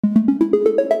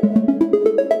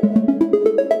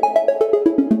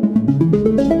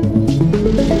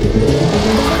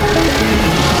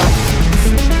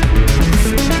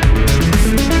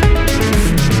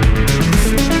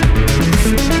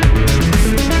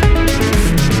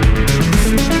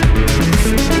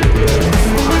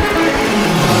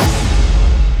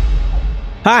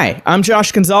Hi, I'm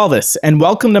Josh Gonzalez, and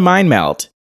welcome to Mind Meld.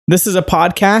 This is a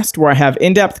podcast where I have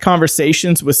in-depth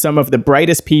conversations with some of the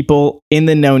brightest people in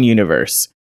the known universe.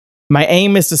 My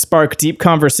aim is to spark deep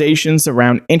conversations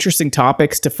around interesting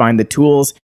topics to find the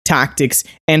tools, tactics,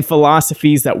 and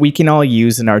philosophies that we can all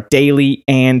use in our daily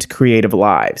and creative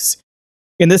lives.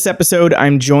 In this episode,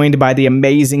 I'm joined by the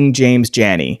amazing James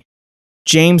Jani.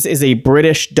 James is a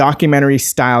British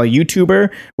documentary-style YouTuber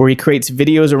where he creates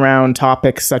videos around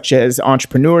topics such as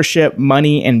entrepreneurship,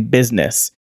 money, and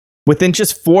business. Within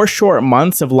just 4 short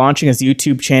months of launching his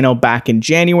YouTube channel back in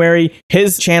January,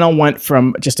 his channel went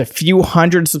from just a few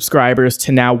hundred subscribers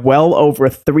to now well over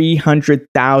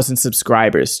 300,000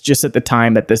 subscribers just at the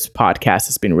time that this podcast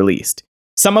has been released.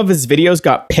 Some of his videos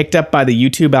got picked up by the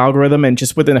YouTube algorithm, and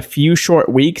just within a few short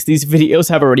weeks, these videos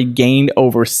have already gained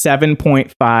over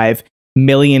 7.5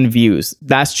 million views.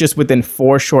 That's just within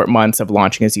 4 short months of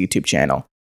launching his YouTube channel.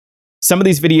 Some of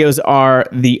these videos are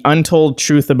The Untold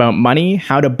Truth About Money,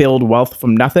 How to Build Wealth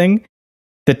from Nothing,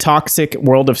 The Toxic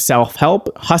World of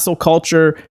Self-Help, Hustle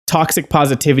Culture, Toxic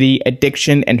Positivity,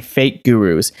 Addiction, and Fake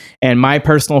Gurus. And my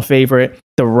personal favorite,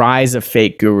 The Rise of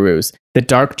Fake Gurus, the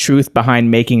dark truth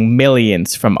behind making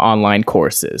millions from online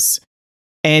courses.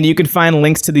 And you can find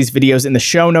links to these videos in the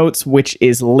show notes, which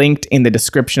is linked in the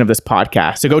description of this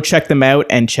podcast. So go check them out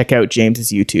and check out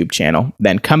James's YouTube channel.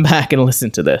 Then come back and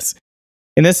listen to this.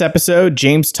 In this episode,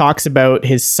 James talks about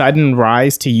his sudden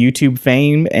rise to YouTube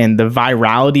fame and the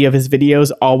virality of his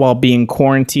videos, all while being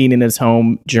quarantined in his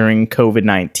home during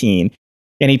COVID-19.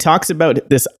 And he talks about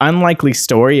this unlikely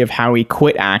story of how he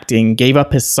quit acting, gave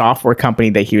up his software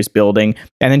company that he was building,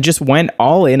 and then just went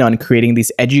all in on creating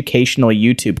these educational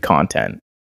YouTube content.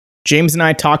 James and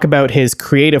I talk about his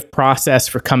creative process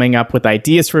for coming up with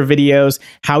ideas for videos,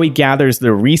 how he gathers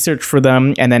the research for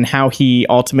them, and then how he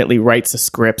ultimately writes the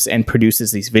scripts and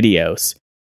produces these videos.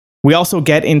 We also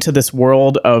get into this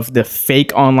world of the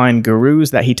fake online gurus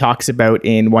that he talks about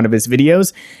in one of his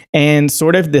videos, and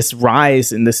sort of this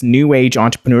rise in this new age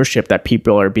entrepreneurship that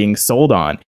people are being sold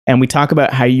on. And we talk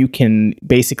about how you can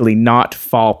basically not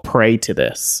fall prey to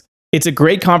this. It's a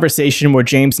great conversation where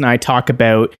James and I talk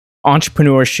about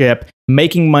entrepreneurship,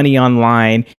 making money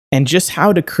online, and just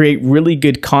how to create really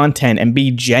good content and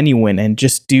be genuine and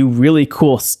just do really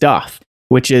cool stuff,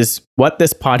 which is what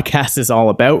this podcast is all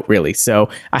about, really. So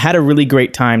I had a really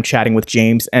great time chatting with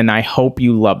James, and I hope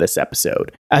you love this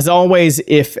episode. As always,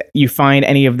 if you find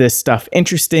any of this stuff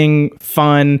interesting,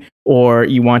 fun, or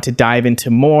you want to dive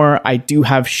into more, I do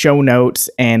have show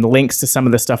notes and links to some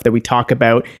of the stuff that we talk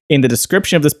about in the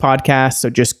description of this podcast.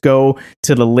 So just go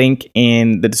to the link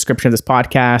in the description of this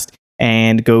podcast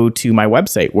and go to my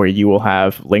website where you will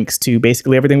have links to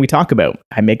basically everything we talk about.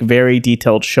 I make very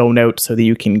detailed show notes so that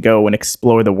you can go and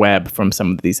explore the web from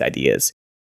some of these ideas.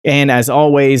 And as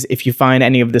always, if you find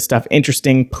any of this stuff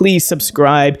interesting, please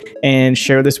subscribe and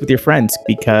share this with your friends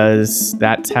because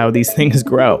that's how these things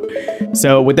grow.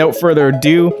 So without further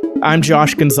ado, I'm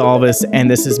Josh Gonzalez, and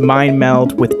this is Mind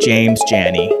Meld with James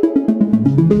Jani.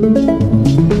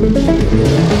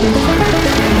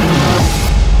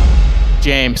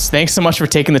 James, thanks so much for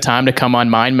taking the time to come on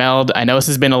Mind Meld. I know this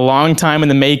has been a long time in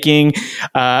the making.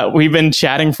 We've been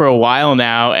chatting for a while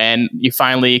now, and you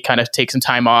finally kind of take some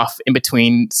time off in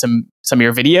between some of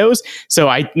your videos.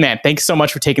 So thanks so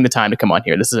much for taking the time to come on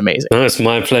here. This is amazing. No, it's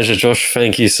my pleasure, Josh.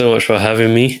 Thank you so much for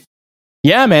having me.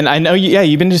 Yeah, man, I know.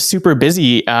 You've been just super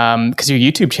busy because your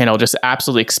YouTube channel just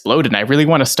absolutely exploded. And I really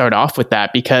want to start off with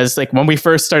that because, like, when we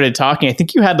first started talking, I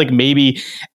think you had like maybe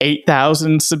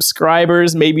 8,000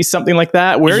 subscribers, maybe something like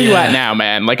that. Where are you at now,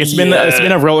 man? Like, it's been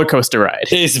a roller coaster ride.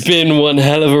 It's been one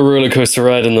hell of a roller coaster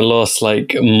ride in the last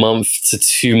like month to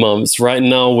 2 months. Right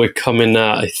now, we're coming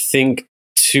at, I think,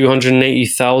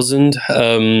 280,000.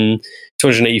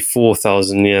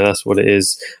 284,000. Yeah, that's what it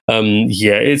is.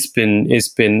 It's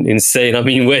been insane. I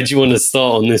mean, where do you want to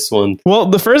start on this one? Well,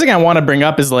 the first thing I want to bring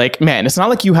up is like, man, it's not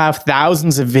like you have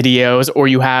thousands of videos or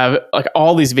you have like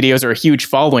all these videos are a huge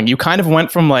following. You kind of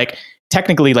went from like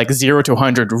technically like 0 to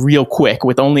 100 real quick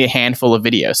with only a handful of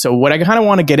videos. So what I kind of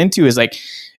want to get into is like,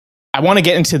 I want to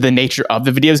get into the nature of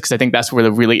the videos because I think that's where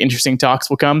the really interesting talks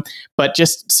will come. But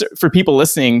just for people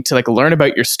listening to like learn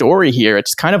about your story here,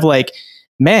 it's kind of like,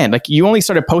 man, like you only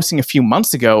started posting a few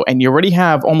months ago and you already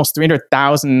have almost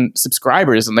 300,000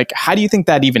 subscribers. And like, how do you think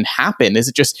that even happened? Is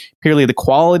it just purely the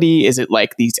quality? Is it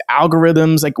like these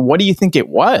algorithms? Like, what do you think it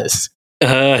was?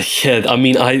 Yeah, I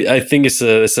mean, I think it's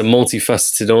a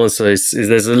multifaceted answer.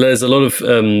 There's a lot of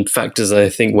factors I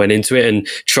think went into it, and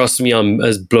trust me, I'm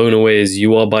as blown away as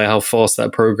you are by how fast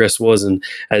that progress was, and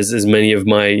as many of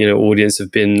my audience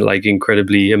have been like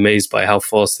incredibly amazed by how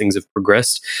fast things have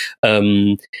progressed.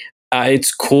 At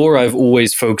its core, I've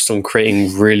always focused on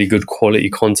creating really good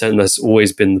quality content. That's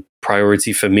always been the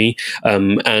priority for me,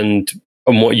 and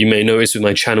what you may notice with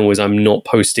my channel is I'm not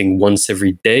posting once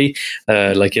every day.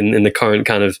 Like in the current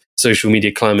kind of social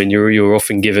media climate, you're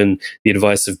often given the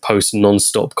advice of post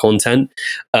non-stop content.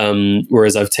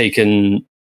 Whereas I've taken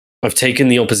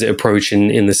the opposite approach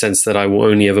in the sense that I will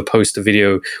only ever post a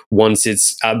video once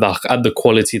it's at the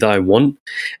quality that I want.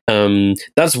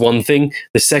 That's one thing.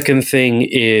 The second thing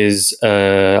is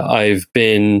I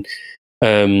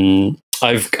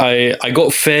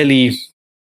got fairly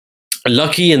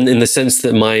lucky in the sense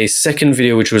that my second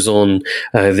video, which was on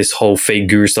this whole fake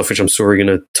guru stuff, which I'm sure we're going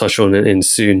to touch on in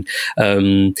soon,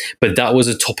 but that was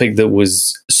a topic that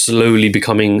was slowly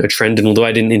becoming a trend. And although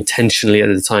I didn't intentionally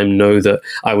at the time know that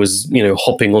I was,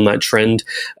 hopping on that trend,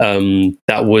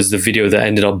 that was the video that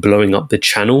ended up blowing up the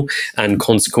channel. And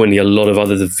consequently, a lot of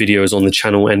other videos on the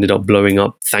channel ended up blowing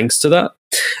up thanks to that.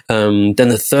 Then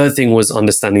the third thing was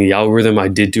understanding the algorithm. I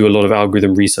did do a lot of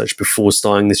algorithm research before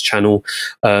starting this channel,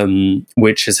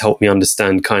 which has helped me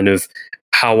understand kind of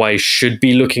how I should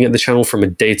be looking at the channel from a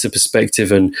data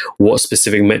perspective and what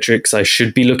specific metrics I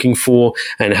should be looking for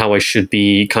and how I should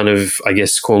be kind of, I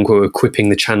guess, quote unquote, equipping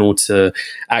the channel to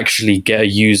actually get a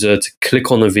user to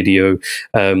click on the video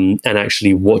and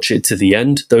actually watch it to the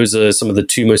end. Those are some of the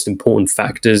two most important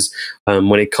factors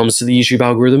when it comes to the YouTube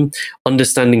algorithm.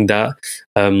 Understanding that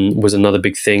was another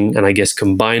big thing. And I guess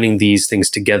combining these things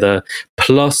together,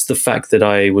 plus the fact that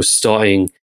I was starting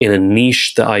in a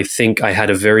niche that I think I had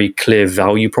a very clear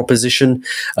value proposition.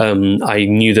 I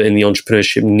knew that in the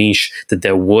entrepreneurship niche that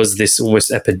there was this almost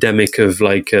epidemic of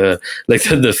like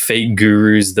the fake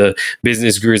gurus, the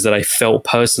business gurus that I felt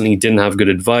personally didn't have good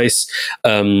advice,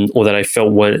 or that I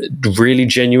felt weren't really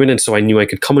genuine. And so I knew I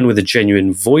could come in with a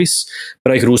genuine voice,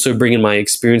 but I could also bring in my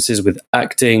experiences with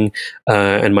acting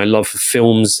and my love for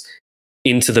films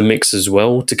into the mix as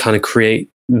well to kind of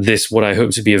create this, what I hope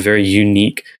to be a very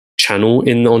unique channel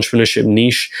in the entrepreneurship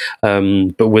niche,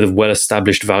 but with a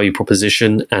well-established value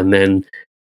proposition. And then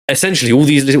essentially all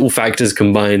these little factors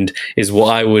combined is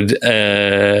what I would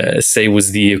say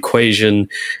was the equation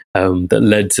that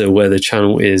led to where the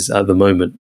channel is at the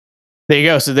moment. There you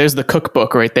go. So there's the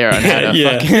cookbook right there on how to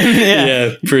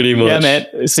yeah, pretty much. Yeah,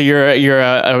 man. So you're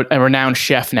a renowned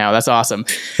chef now. That's awesome.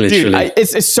 Literally. Dude,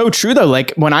 it's so true though.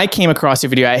 Like when I came across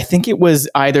your video, I think it was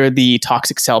either the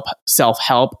toxic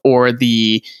self-help or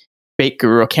the fake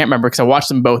guru. I can't remember because I watched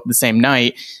them both the same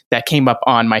night. That came up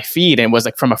on my feed and was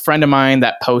like from a friend of mine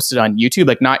that posted on YouTube,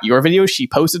 like not your video. She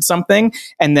posted something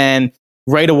and then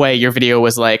right away your video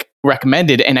was like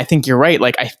recommended. And I think you're right.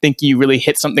 Like I think you really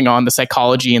hit something on the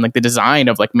psychology and like the design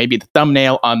of like maybe the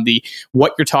thumbnail on the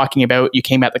what you're talking about. You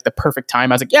came at like the perfect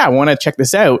time. I was like, yeah, I want to check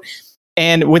this out.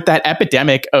 And with that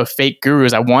epidemic of fake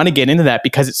gurus, I want to get into that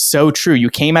because it's so true. You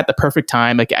came at the perfect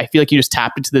time. Like I feel like you just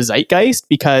tapped into the zeitgeist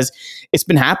because it's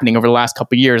been happening over the last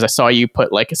couple of years. I saw you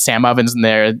put like Sam Ovens in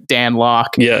there, Dan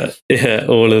Lok. Yeah,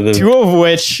 all of them. Two of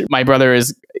which my brother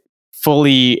is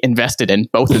fully invested in,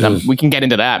 both of them. We can get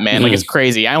into that, man. Like it's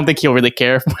crazy. I don't think he'll really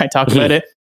care when I talk about it.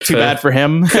 Too bad for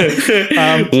him.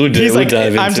 I'm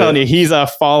telling you, he's a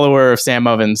follower of Sam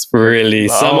Ovens. Really?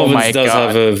 Sam Ovens does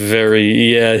have a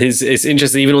very, it's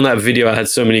interesting. Even on that video, I had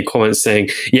so many comments saying,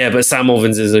 yeah, but Sam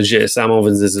Ovens is legit. Sam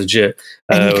Ovens is legit.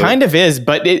 And he kind of is,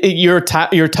 but you're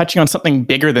touching on something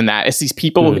bigger than that. It's these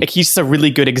people, like, he's just a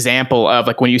really good example of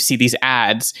like when you see these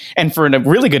ads. And for a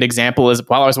really good example is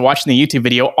while I was watching the YouTube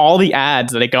video, all the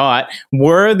ads that I got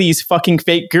were these fucking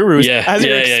fake gurus as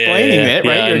you're explaining it,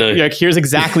 right? You're like, here's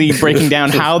exactly breaking down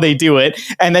how they do it,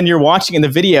 and then you're watching in the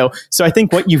video. So I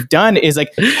think what you've done is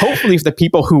like hopefully if the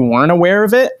people who weren't aware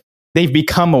of it, they've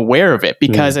become aware of it,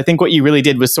 because I think what you really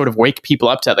did was sort of wake people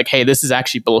up to like, hey, this is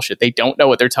actually bullshit. They don't know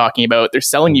what they're talking about. They're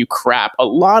selling you crap a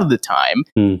lot of the time.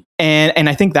 And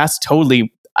I think that's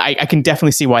totally, I can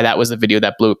definitely see why that was the video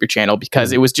that blew up your channel,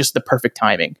 because it was just the perfect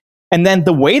timing. And then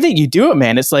the way that you do it,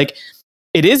 man, it's like,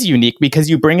 it is unique because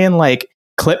you bring in like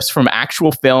clips from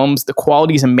actual films. The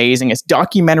quality is amazing. It's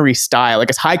documentary style. Like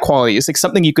it's high quality. It's like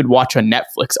something you could watch on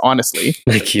Netflix, honestly.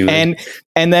 Thank you. And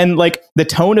then like the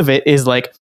tone of it is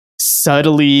like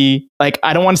subtly, like,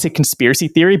 I don't want to say conspiracy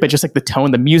theory, but just like the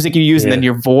tone, the music you use, and then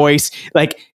your voice,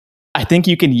 like I think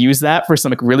you can use that for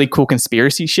some like really cool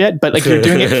conspiracy shit, but like you're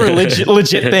doing it for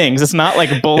legit things. It's not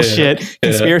like bullshit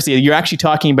conspiracy. You're actually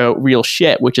talking about real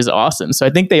shit, which is awesome. So I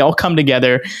think they all come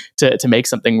together to make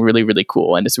something really, really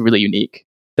cool, and it's really unique.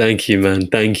 Thank you, man.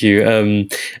 Thank you.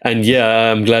 And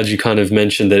yeah, I'm glad you kind of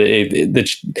mentioned that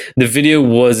the video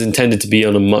was intended to be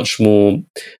on a much more,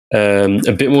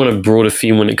 a bit more on a broader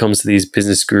theme when it comes to these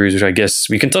business gurus, which I guess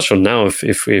we can touch on now if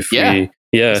let's do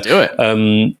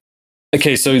it.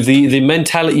 Okay, so the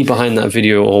mentality behind that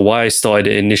video, or why I started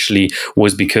it initially,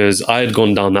 was because I had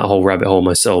gone down that whole rabbit hole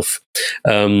myself.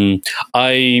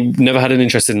 I never had an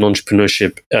interest in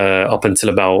entrepreneurship up until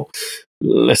about,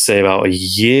 let's say, about a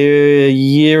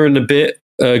year and a bit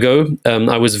ago.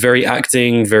 I was very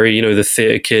acting, very, the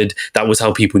theater kid. That was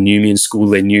how people knew me in school.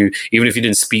 They knew, even if you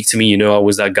didn't speak to me, I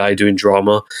was that guy doing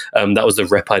drama. That was the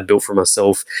rep I'd built for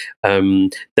myself.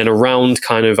 Then around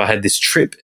I had this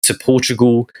trip to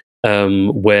Portugal,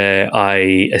 where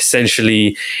I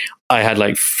had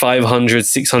like 500,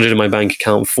 600 in my bank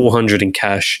account, 400 in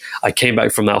cash. I came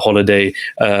back from that holiday.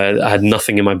 I had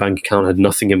nothing in my bank account, had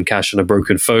nothing in cash, and a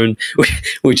broken phone,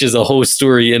 which is a whole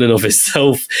story in and of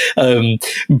itself.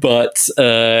 But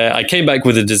I came back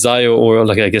with a desire, or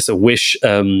like, I guess, a wish,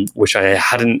 which I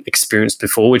hadn't experienced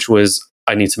before, which was,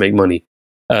 I need to make money.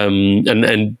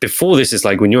 And before this, it's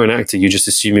like when you're an actor, you just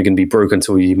assume you're going to be broke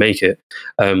until you make it.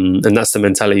 And that's the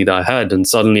mentality that I had. And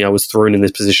suddenly I was thrown in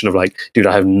this position of like, dude,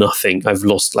 I have nothing. I've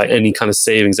lost like any kind of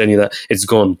savings, any of that. It's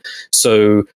gone.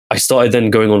 So I started then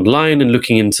going online and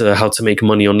looking into how to make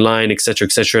money online, et cetera,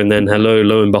 et cetera. And then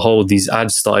lo and behold, these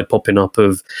ads started popping up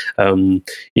of,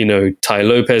 Tai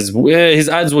Lopez. His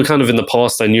ads were kind of in the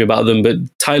past. I knew about them, but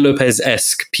Tai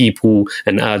Lopez-esque people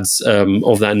and ads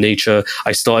of that nature.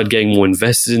 I started getting more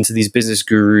invested into these business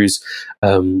gurus.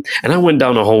 And I went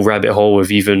down a whole rabbit hole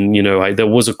of even, there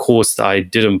was a course that I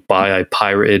didn't buy. I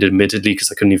pirated, admittedly, because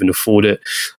I couldn't even afford it,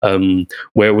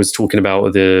 where it was talking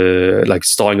about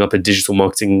starting up a digital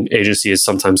marketing agency, is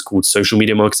sometimes called social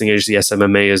media marketing agency.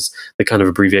 SMMA is the kind of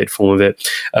abbreviated form of it,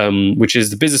 which is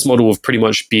the business model of pretty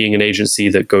much being an agency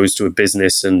that goes to a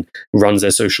business and runs their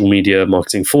social media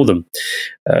marketing for them.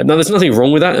 Now, there's nothing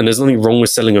wrong with that, and there's nothing wrong with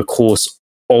selling a course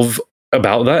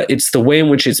about that. It's the way in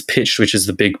which it's pitched, which is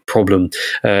the big problem.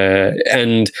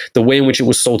 And the way in which it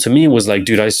was sold to me was like,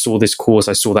 dude, I saw this course,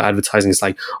 I saw the advertising. It's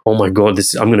like, oh my God,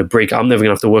 I'm going to break. I'm never going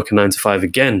to have to work a 9 to 5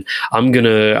 again. I'm going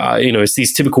to, it's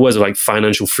these typical words of like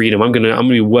financial freedom. I'm going to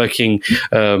be working,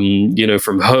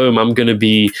 from home. I'm going to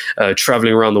be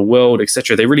traveling around the world,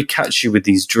 etc. They really catch you with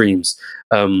these dreams.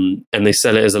 And they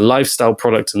sell it as a lifestyle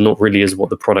product and not really as what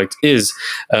the product is.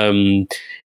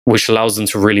 Which allows them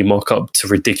to really mock up to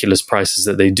ridiculous prices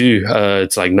that they do.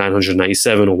 It's like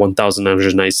 $997 or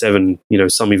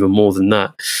 $1,997, some even more than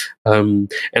that.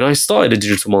 And I started a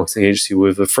digital marketing agency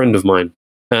with a friend of mine.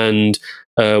 And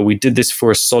we did this for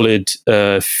a solid,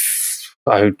 I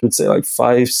would say like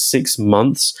 5-6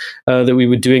 months that we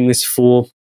were doing this for.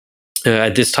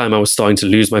 At this time, I was starting to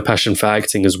lose my passion for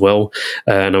acting as well,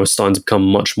 and I was starting to become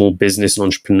much more business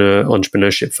and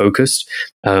entrepreneurship focused.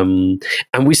 And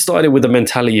we started with the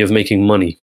mentality of making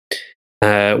money,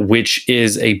 which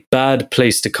is a bad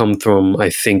place to come from,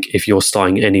 I think, if you're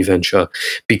starting any venture,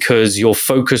 because you're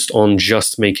focused on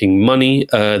just making money.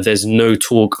 There's no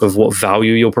talk of what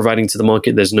value you're providing to the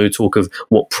market. There's no talk of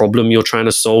what problem you're trying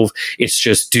to solve. It's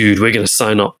just, dude, we're going to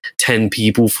sign up 10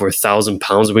 people for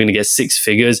 £1,000. We're going to get 6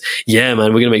 figures. Yeah,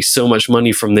 man, we're going to make so much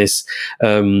money from this.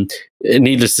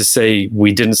 Needless to say,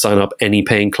 we didn't sign up any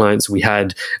paying clients. We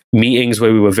had meetings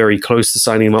where we were very close to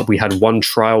signing them up. We had one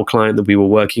trial client that we were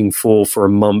working for a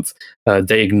month.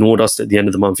 They ignored us at the end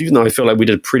of the month, even though I feel like we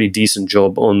did a pretty decent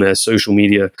job on their social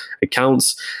media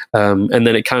accounts. And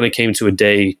then it kind of came to a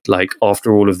day, like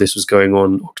after all of this was going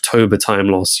on, October time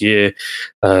last year,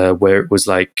 where it was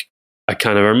like, I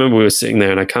remember we were sitting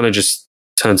there and I kind of just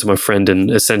turned to my friend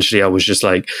and essentially I was just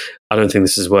like, I don't think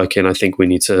this is working. I think we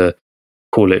need to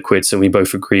call it quits. And we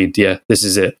both agreed, yeah, this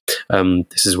is it.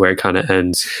 This is where it kind of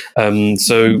ends.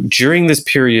 So during this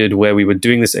period where we were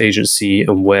doing this agency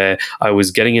and where I was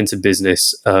getting into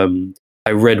business,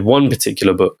 I read one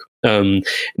particular book.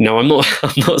 Now I'm not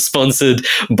sponsored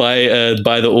by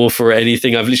the author or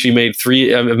anything. I've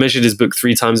literally I've mentioned his book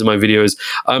 3 times in my videos.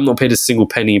 I'm not paid a single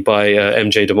penny by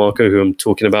MJ DeMarco, who I'm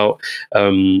talking about.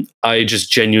 I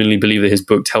just genuinely believe that his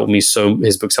books helped me so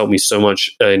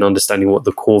much in understanding what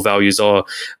the core values are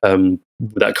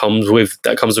that comes with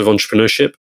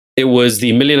entrepreneurship. It was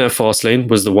the Millionaire Fastlane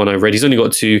was the one I read. He's only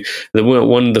got two.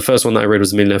 The first one that I read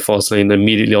was Millionaire Fastlane.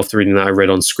 Immediately after reading that, I read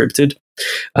Unscripted.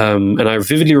 And I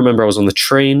vividly remember I was on the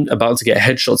train about to get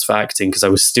headshots for acting because I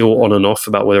was still on and off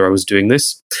about whether I was doing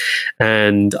this.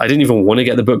 And I didn't even want to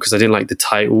get the book because I didn't like the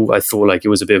title. I thought like it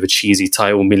was a bit of a cheesy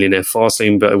title, Millionaire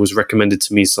Fastlane, but it was recommended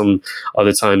to me some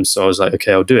other times. So I was like,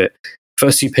 okay, I'll do it.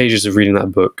 First few pages of reading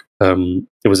that book,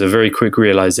 it was a very quick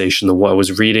realization that what I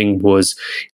was reading was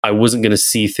I wasn't going to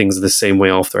see things the same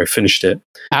way after I finished it.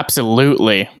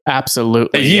 Absolutely.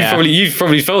 You've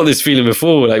probably felt this feeling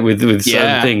before, like with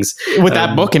certain things. With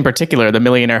that book in particular, The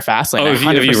Millionaire Fastlane. Oh,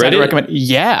 have you read it?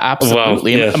 Yeah,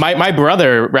 absolutely. Wow, yeah. My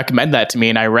brother recommended that to me,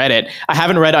 and I read it. I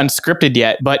haven't read Unscripted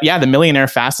yet, but yeah, The Millionaire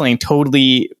Fastlane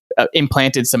totally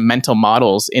implanted some mental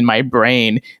models in my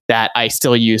brain that I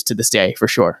still use to this day, for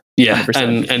sure. Yeah,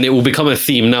 and it will become a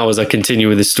theme now as I continue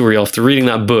with this story. After reading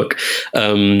that book,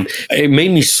 it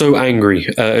made me so angry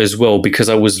as well, because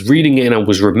I was reading it and I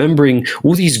was remembering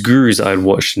all these gurus I had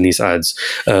watched in these ads,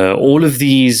 all of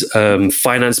these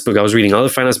finance books. I was reading other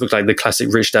finance books like the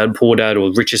classic Rich Dad, Poor Dad,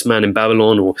 or Richest Man in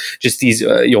Babylon, or just these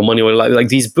Your Money, or like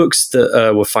these books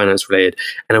that were finance related.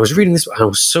 And I was reading this and I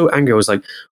was so angry. I was like,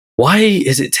 why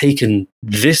is it taken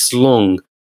this long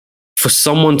for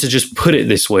someone to just put it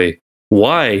this way?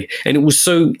 Why? And it was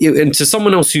and to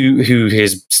someone else who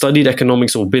has studied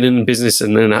economics or been in business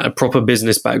and then had a proper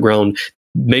business background,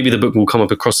 maybe the book will come up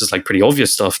across as like pretty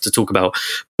obvious stuff to talk about.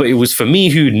 But it was for me,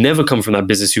 who'd never come from that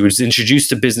business, who was introduced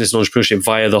to business and entrepreneurship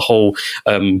via the whole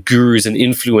gurus and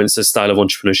influencer style of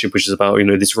entrepreneurship, which is about,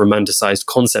 this romanticized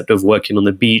concept of working on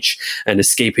the beach and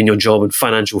escaping your job and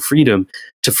financial freedom,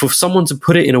 for someone to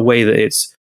put it in a way that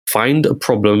it's find a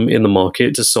problem in the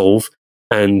market to solve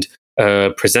and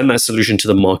present that solution to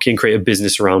the market and create a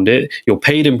business around it. You're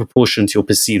paid in proportion to your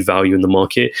perceived value in the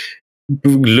market.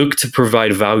 Look to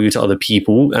provide value to other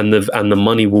people, and the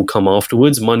money will come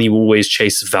afterwards. Money will always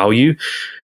chase value.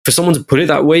 For someone to put it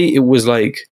that way, it was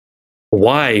like,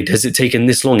 why has it taken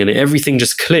this long? And everything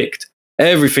just clicked.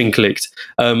 Everything clicked.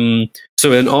 So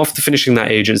then after finishing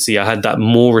that agency, I had that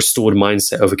more restored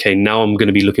mindset of, okay, now I'm going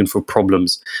to be looking for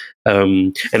problems.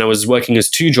 And I was working as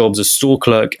two jobs, a store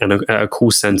clerk and a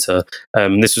call center.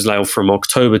 This was like from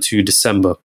October to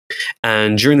December.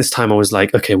 And during this time, I was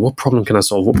like, okay, what problem can I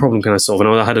solve? What problem can I solve? And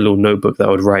I had a little notebook that I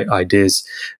would write ideas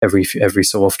every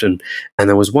so often. And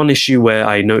there was one issue where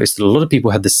I noticed that a lot of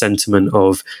people had the sentiment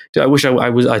of, I wish I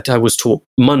was taught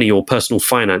money or personal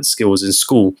finance skills in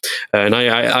school. And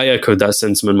I echoed that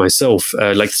sentiment myself,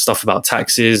 like stuff about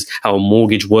taxes, how a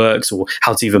mortgage works, or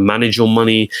how to even manage your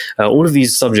money. All of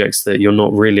these subjects that you're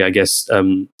not really, I guess,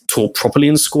 taught properly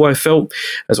in school, I felt.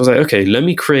 So I was like, okay, let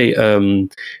me create a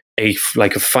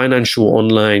financial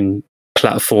online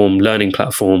learning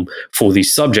platform for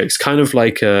these subjects, kind of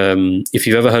like if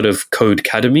you've ever heard of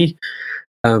Codecademy.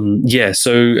 So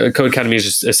Codecademy is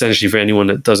just essentially, for anyone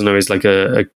that doesn't know, is like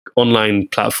a online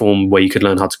platform where you could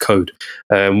learn how to code.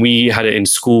 We had it in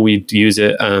school, we'd use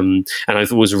it, and I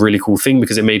thought it was a really cool thing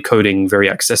because it made coding very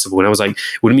accessible. And I was like,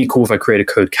 wouldn't it be cool if I created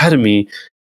a Codecademy,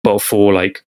 but for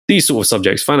like these sort of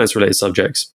subjects, finance related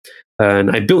subjects?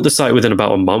 And I built the site within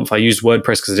about a month. I used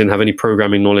WordPress because I didn't have any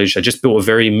programming knowledge. I just built a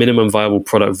very minimum viable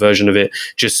product version of it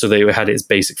just so that it had its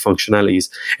basic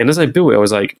functionalities. And as I built it, I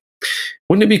was like,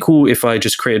 wouldn't it be cool if I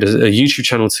just created a YouTube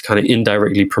channel to kind of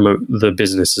indirectly promote the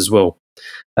business as well?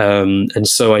 And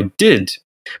so I did.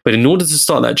 But in order to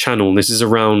start that channel, this is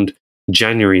around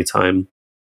January time,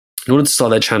 in order to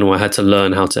start that channel, I had to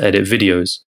learn how to edit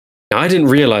videos. Now, I didn't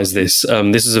realize this.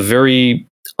 This is a very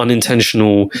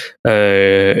unintentional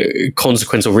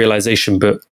consequence or realization,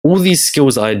 but all these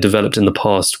skills I had developed in the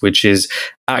past, which is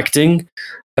acting,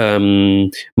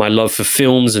 my love for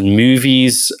films and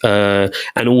movies,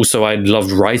 and also I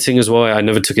loved writing as well. I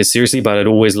never took it seriously, but I'd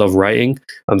always loved writing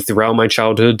throughout my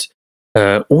childhood.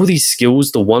 All these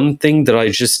skills, the one thing that I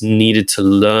just needed to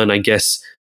learn, I guess,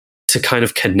 to kind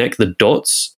of connect the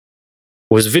dots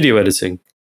was video editing.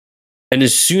 And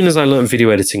as soon as I learned video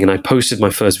editing and I posted my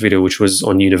first video, which was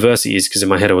on universities, because in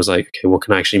my head I was like, okay, what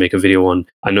can I actually make a video on?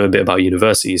 I know a bit about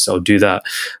universities, so I'll do that.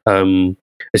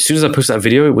 As soon as I posted that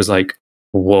video, it was like,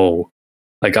 whoa.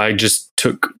 Like I just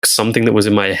took something that was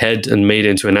in my head and made it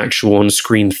into an actual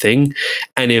on-screen thing.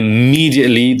 And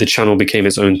immediately the channel became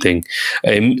its own thing,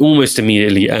 almost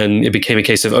immediately. And it became a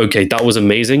case of, okay, that was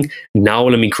amazing. Now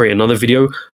let me create another video.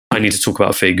 I need to talk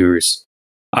about fake gurus.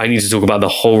 I need to talk about the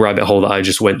whole rabbit hole that I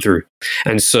just went through.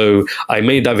 And so I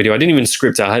made that video. I didn't even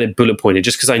script it. I had it bullet pointed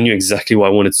just because I knew exactly what I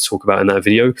wanted to talk about in that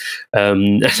video.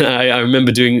 And I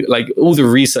remember doing like all the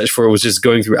research for it was just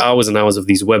going through hours and hours of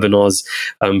these webinars,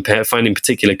 finding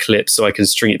particular clips so I can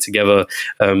string it together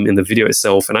in the video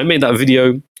itself. And I made that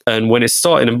video. And when it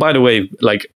started, and by the way,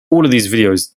 like all of these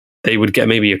videos, they would get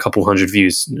maybe a couple hundred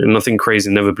views, nothing crazy,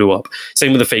 never blew up.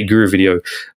 Same with the Fake Guru video.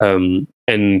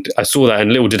 And I saw that,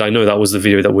 and little did I know that was the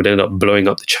video that would end up blowing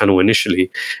up the channel initially.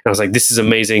 And I was like, this is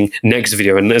amazing, next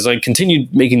video. And as I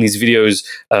continued making these videos,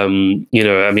 you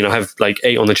know, I mean, I have like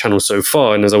 8 on the channel so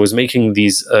far. And as I was making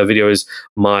these videos,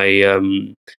 my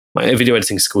video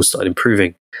editing skills started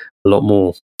improving a lot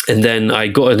more. And then I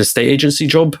got an estate agency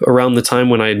job around the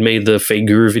time when I had made the Fake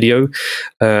Guru video,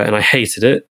 and I hated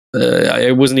it.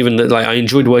 It wasn't even like I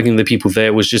enjoyed working with the people there.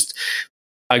 It was just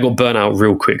I got burnt out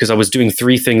real quick because I was doing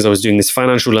 3 things. I was doing this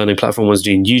financial learning platform, I was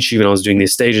doing YouTube, and I was doing the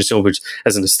estate agency, which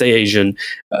as an estate agent,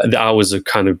 the hours are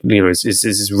kind of, you know,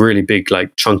 it's really big,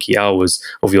 like chunky hours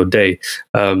of your day.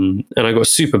 And I got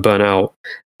super burnt out.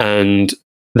 And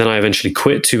then I eventually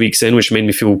quit 2 weeks in, which made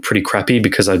me feel pretty crappy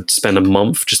because I'd spent a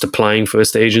month just applying for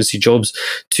estate agency jobs.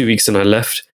 2 weeks in, I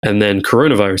left. And then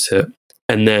coronavirus hit.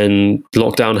 And then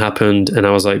lockdown happened. And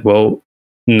I was like, well,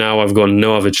 now I've got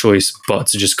no other choice but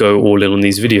to just go all in on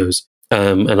these videos.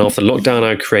 And after lockdown,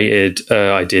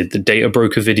 I did the data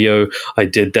broker video. I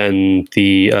did then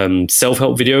the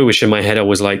self-help video, which in my head, I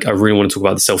was like, I really want to talk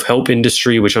about the self-help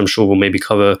industry, which I'm sure we'll maybe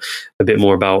cover a bit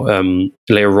more about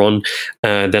later on.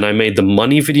 Then I made the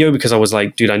money video because I was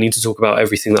like, dude, I need to talk about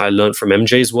everything that I learned from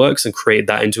MJ's works and create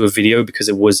that into a video because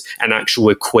it was an actual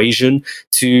equation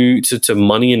to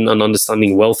money and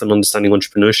understanding wealth and understanding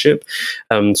entrepreneurship.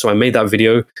 So I made that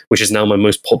video, which is now my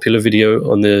most popular video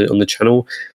on the channel.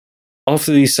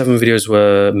 After these 7 videos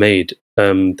were made,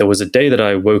 there was a day that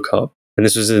I woke up, and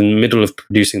this was in the middle of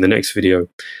producing the next video.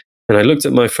 And I looked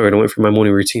at my phone, I went through my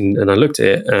morning routine, and I looked at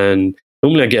it, and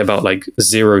normally I get about like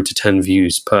 0 to 10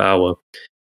 views per hour.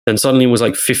 Then suddenly it was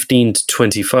like 15 to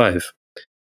 25.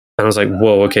 And I was like,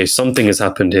 whoa, okay, something has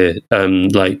happened here.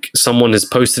 Like someone has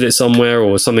posted it somewhere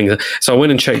or something. So I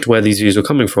went and checked where these views were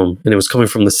coming from. And it was coming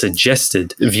from the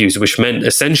suggested views, which meant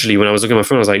essentially when I was looking at my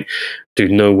phone, I was like,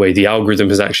 dude, no way. The algorithm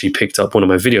has actually picked up one of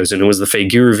my videos. And it was the Fake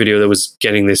Guru video that was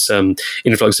getting this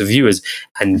influx of viewers.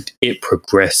 And it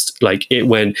progressed. Like it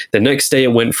went, the next day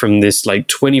it went from this like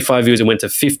 25 views, it went to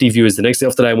 50 viewers. The next day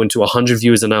after that, it went to 100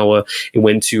 viewers an hour. It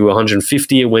went to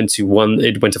 150. It went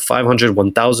to 500,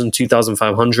 1,000,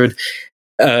 2,500.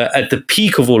 At the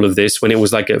peak of all of this, when it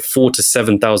was like at 4,000 to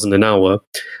 7,000 an hour,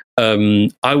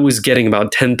 I was getting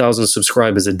about 10,000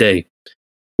 subscribers a day,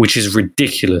 which is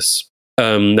ridiculous.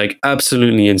 Like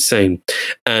absolutely insane.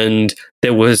 And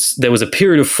there was a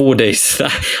period of 4 days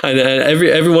that and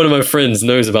every one of my friends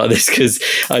knows about this because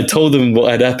I told them what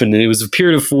had happened, and it was a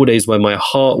period of 4 days where my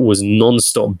heart was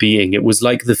non-stop beating. It was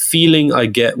like the feeling I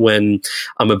get when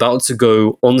I'm about to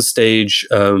go on stage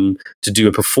to do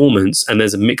a performance, and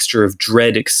there's a mixture of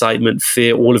dread, excitement,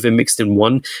 fear, all of it mixed in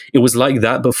one. It was like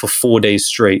that, but for 4 days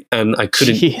straight, and I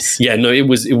couldn't. Jeez. Yeah, no, it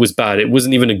was bad. It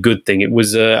wasn't even a good thing. It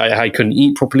was I couldn't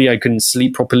eat properly. I couldn't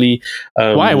sleep properly.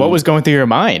 Why? What was going through your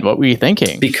mind? What were you thinking?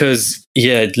 Because,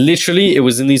 yeah, literally, it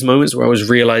was in these moments where I was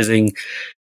realizing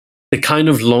the kind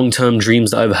of long-term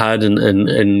dreams that I've had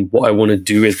and what I want to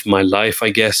do with my life, I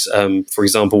guess. For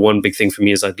example, one big thing for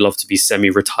me is I'd love to be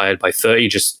semi-retired by 30.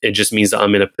 It just means that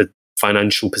I'm in a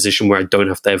financial position where I don't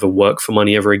have to ever work for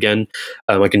money ever again.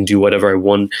 I can do whatever I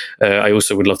want. I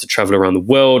also would love to travel around the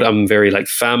world. I'm very like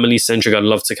family centric. I'd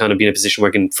love to kind of be in a position where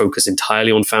I can focus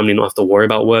entirely on family, not have to worry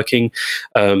about working.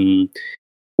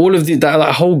 All of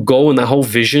that whole goal and that whole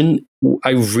vision,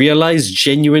 I realized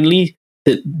genuinely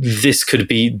that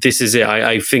this is it.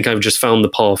 I think I've just found the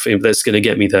path that's going to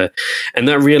get me there. And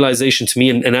that realization to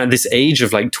me, and at this age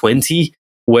of like 20,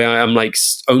 where I'm like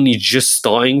only just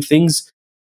starting things,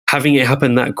 having it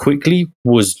happen that quickly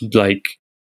was like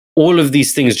all of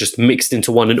these things just mixed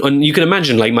into one. And you can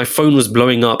imagine, like, my phone was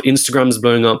blowing up, Instagram's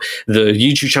blowing up, the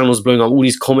YouTube channel was blowing up, all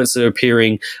these comments are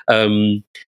appearing.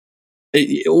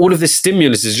 All of this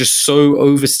stimulus is just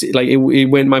so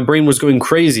my brain was going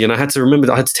crazy, and I had to remember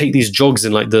that I had to take these jogs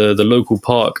in like the local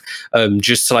park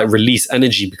just to like release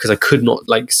energy because I could not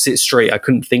like sit straight. I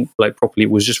couldn't think like properly.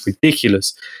 It was just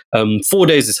ridiculous. 4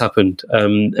 days this happened.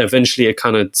 Eventually it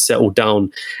kind of settled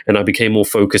down and I became more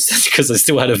focused because I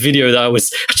still had a video that I was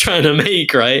trying to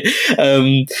make, right?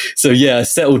 So yeah, I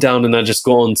settled down and I just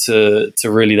got on to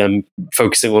really then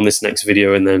focusing on this next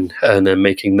video and then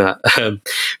making that.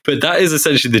 But that is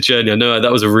essentially the journey. I know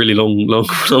that was a really long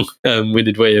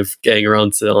winded way of getting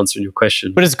around to answering your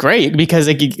question. But it's great because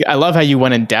I love how you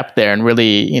went in depth there and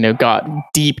really, got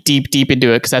deep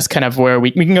into it, because that's kind of where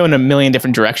we can go in a million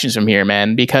different directions from here,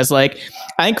 man. Because I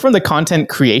think from the content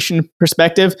creation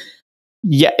perspective,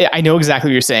 yeah, I know exactly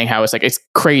what you're saying, how it's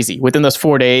crazy within those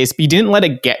 4 days, but you didn't let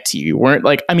it get to you. You weren't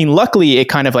luckily it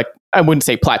kind of I wouldn't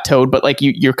say plateaued, but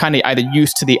you're kind of either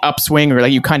used to the upswing or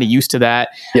you kind of used to that.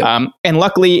 Yeah. And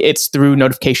luckily it's through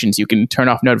notifications. You can turn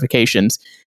off notifications.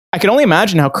 I can only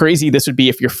imagine how crazy this would be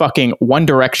if you're fucking One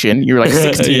Direction. You're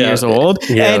 16 years old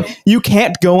and you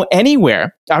can't go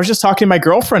anywhere. I was just talking to my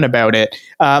girlfriend about it.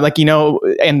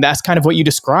 And that's kind of what you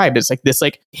described. It's this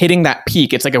hitting that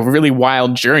peak. It's a really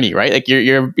wild journey, right?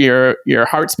 Your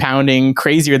heart's pounding,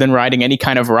 crazier than riding any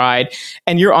kind of ride.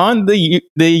 And you're on the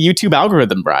YouTube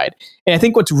algorithm ride. And I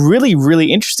think what's really,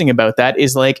 really interesting about that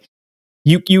is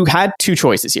you had two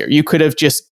choices here. You could have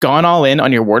just gone all in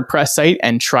on your WordPress site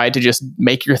and tried to just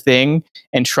make your thing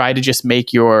and try to just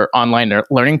make your online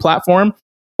learning platform.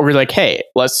 Or you're hey,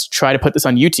 let's try to put this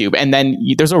on YouTube. And then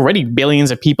there's already billions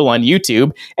of people on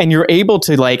YouTube and you're able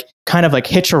to kind of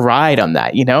hitch a ride on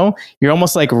that, You're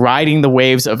almost riding the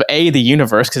waves of the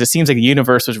universe, because it seems like the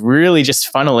universe was really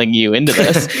just funneling you into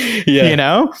this,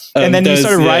 And then you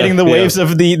started riding the waves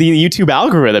of the YouTube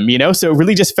algorithm, So it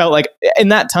really just felt in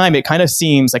that time, it kind of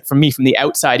seems for me from the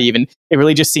outside even, it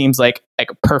really just seems like a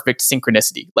perfect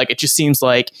synchronicity. It just seems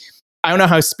I don't know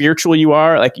how spiritual you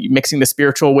are, mixing the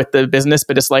spiritual with the business,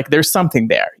 but it's there's something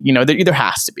there, there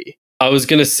has to be. I was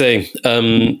going to say,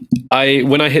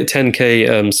 when I hit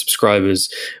 10K subscribers,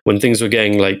 when things were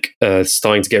getting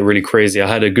starting to get really crazy, I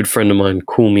had a good friend of mine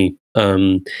call me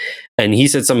and he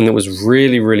said something that was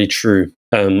really, really true.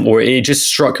 Or it just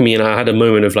struck me and I had a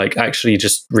moment of actually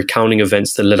just recounting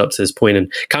events that led up to this point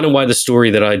and kind of why the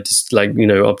story that I just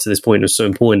up to this point was so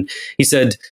important. He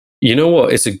said, you know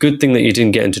what? It's a good thing that you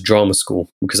didn't get into drama school,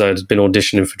 because I had been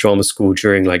auditioning for drama school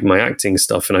during my acting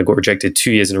stuff and I got rejected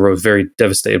 2 years in a row, very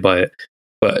devastated by it.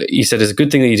 But he said, it's a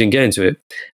good thing that you didn't get into it.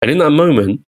 And in that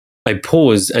moment, I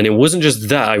paused, and it wasn't just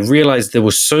that. I realized there were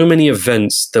so many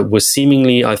events that were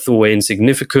seemingly, I thought, were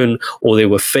insignificant or they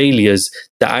were failures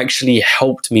that actually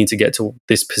helped me to get to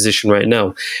this position right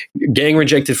now. Getting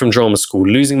rejected from drama school,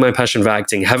 losing my passion for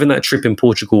acting, having that trip in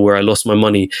Portugal where I lost my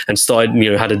money and started,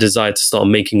 had a desire to start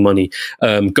making money,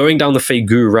 going down the fake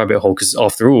guru rabbit hole, because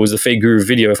after all, it was the fake guru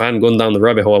video. If I hadn't gone down the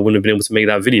rabbit hole, I wouldn't have been able to make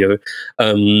that video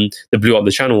that blew up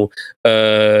the channel.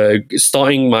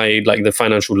 Starting my the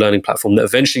financial learning platform that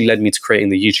eventually led me to creating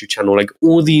the YouTube channel.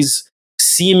 All these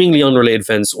seemingly unrelated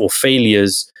events or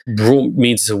failures brought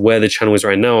me to where the channel is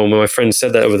right now. And when my friend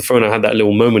said that over the phone, I had that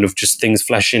little moment of just things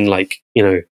flashing,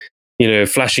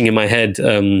 flashing in my head,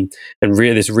 and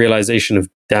this realization of,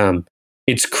 damn,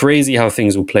 it's crazy how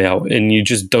things will play out, and you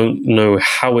just don't know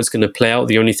how it's going to play out.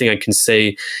 The only thing I can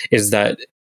say is that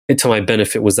to my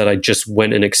benefit was that I just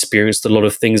went and experienced a lot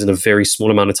of things in a very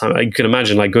small amount of time. You can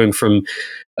imagine going from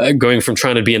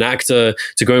trying to be an actor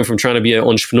to going from trying to be an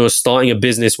entrepreneur, starting a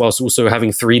business whilst also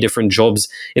having 3 different jobs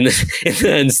and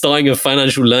starting a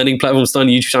financial learning platform,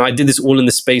 starting a YouTube channel. I did this all in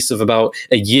the space of about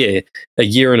a year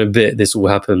and a bit. This all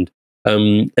happened.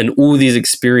 And all these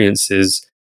experiences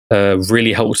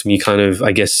really helped me kind of,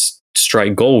 I guess,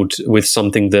 strike gold with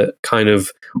something that kind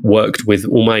of worked with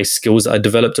all my skills that I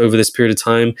developed over this period of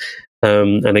time.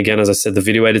 And again, as I said, the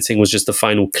video editing was just the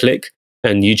final click,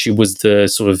 and YouTube was the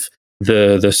sort of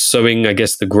the sowing, I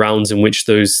guess, the grounds in which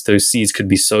those seeds could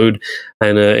be sowed.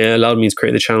 And it allowed me to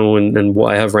create the channel and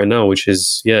what I have right now, which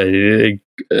is,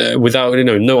 without,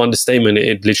 no understatement,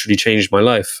 it literally changed my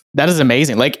life. That is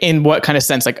amazing. In what kind of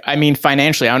sense?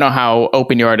 Financially, I don't know how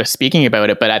open you are to speaking about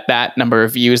it, but at that number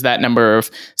of views, that number of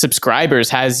subscribers,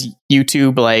 has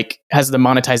YouTube, has the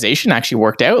monetization actually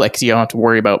worked out? So you don't have to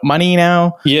worry about money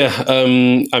now? Yeah.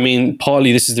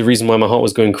 Partly this is the reason why my heart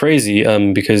was going crazy,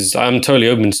 because I'm totally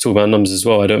open to talk about numbers as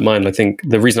well. I don't mind. I think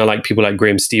the reason I like people like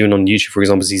Graham Stephan on YouTube, for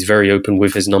example, is he's very open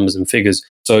with his numbers and figures.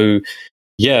 So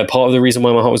yeah, part of the reason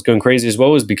why my heart was going crazy as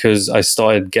well is because I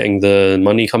started getting the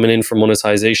money coming in from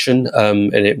monetization.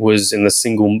 And it was in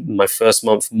my first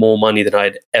month, more money than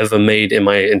I'd ever made in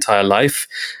my entire life.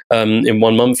 In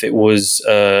 1 month, it was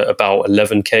about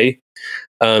 11K.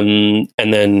 And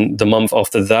then the month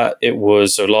after that,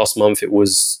 last month, it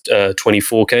was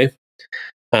 24K.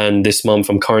 And this month,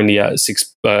 I'm currently at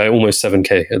almost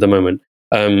 7K at the moment.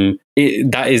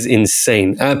 That is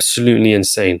insane, absolutely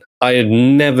insane. I had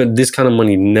never, this kind of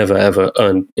money never ever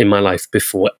earned in my life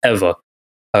before, ever.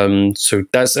 So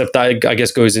that I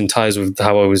guess goes in ties with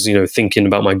how I was, thinking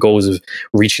about my goals of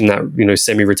reaching that,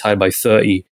 semi-retired by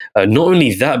 30. Not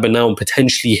only that, but now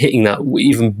potentially hitting that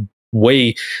even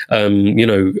way,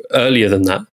 earlier than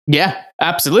that. Yeah,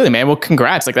 absolutely, man. Well,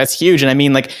 congrats. Like, that's huge. And I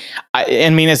mean,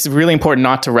 it's really important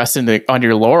not to rest on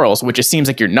your laurels, which it seems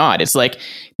like you're not. It's like,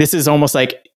 this is almost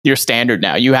like your standard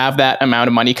now. You have that amount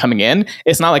of money coming in.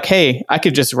 It's not like, hey, I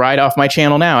could just write off my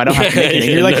channel now. I don't have to make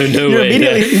anything. You're like, you're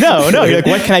immediately, no. You're like,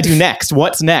 what can I do next?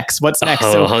 What's next? So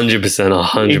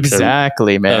 100%.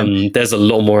 Exactly, man. There's a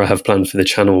lot more I have planned for the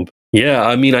channel. Yeah,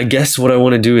 I mean, I guess what I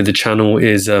want to do with the channel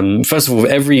is, first of all,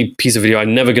 every piece of video,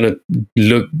 I'm never going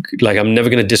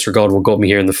to disregard what got me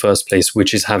here in the first place,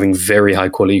 which is having very high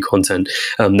quality content.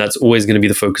 That's always going to be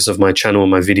the focus of my channel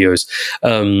and my videos.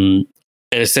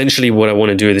 And essentially what I want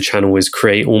to do with the channel is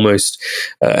create almost,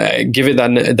 give it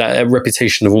that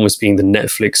reputation of almost being the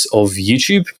Netflix of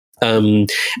YouTube.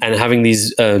 And having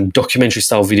these documentary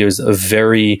style videos that are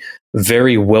very,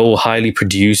 very well, highly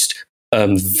produced,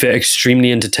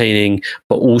 extremely entertaining,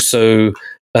 but also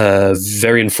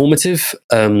very informative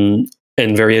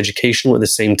and very educational at the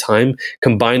same time.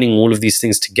 Combining all of these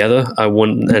things together, I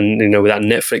want, and with that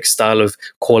Netflix style of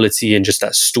quality and just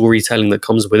that storytelling that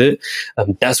comes with it,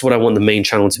 that's what I want the main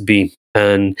channel to be.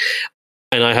 And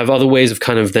I have other ways of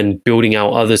kind of then building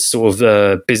out other sort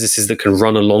of businesses that can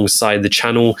run alongside the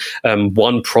channel.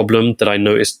 One problem that I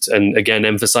noticed, and again,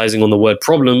 emphasizing on the word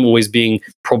problem, always being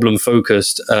problem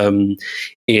focused,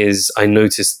 is I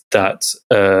noticed that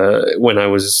when I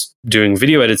was doing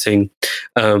video editing,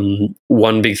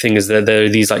 one big thing is that there are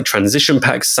these like transition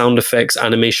packs, sound effects,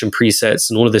 animation presets,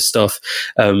 and all of this stuff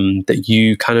that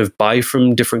you kind of buy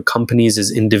from different companies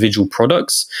as individual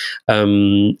products.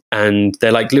 And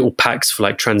they're like little packs for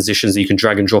like transitions that you can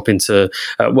drag and drop into,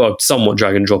 somewhat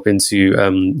drag and drop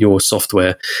into your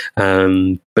software.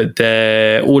 But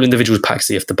they're all individual packs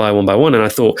that you have to buy one by one. And I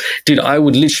thought, dude, I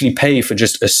would literally pay for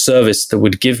just a service that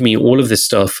would give me all of this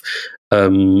stuff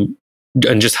and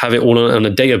just have it all on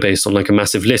a database, on like a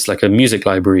massive list, like a music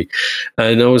library.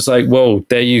 And I was like, well,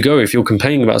 there you go. If you're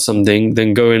complaining about something,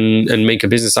 then go in and make a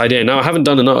business idea. Now, I haven't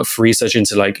done enough research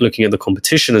into like looking at the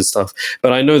competition and stuff,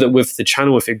 but I know that with the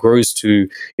channel, if it grows to,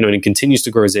 and it continues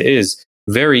to grow as it is,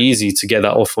 very easy to get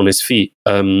that off on its feet.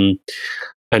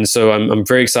 And so I'm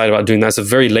very excited about doing that. It's a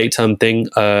very late term thing.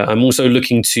 I'm also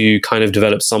looking to kind of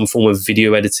develop some form of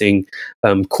video editing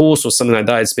course or something like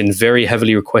that. It's been very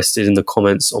heavily requested in the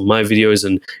comments on my videos,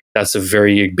 and that's a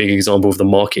very big example of the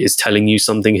market is telling you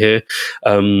something here.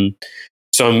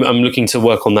 So I'm looking to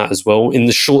work on that as well. In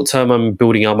the short term, I'm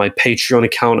building out my Patreon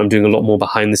account. I'm doing a lot more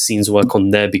behind the scenes work on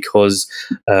there because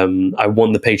I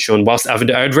want the Patreon. Whilst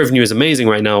ad revenue is amazing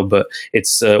right now, but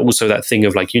it's also that thing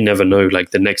of like, you never know,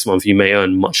 like the next month you may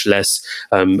earn much less.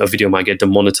 A video might get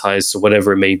demonetized, so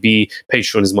whatever it may be.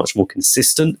 Patreon is much more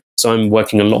consistent. So I'm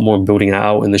working a lot more on building it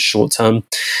out in the short term.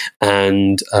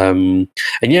 And then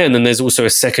there's also a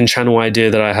second channel idea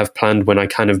that I have planned when I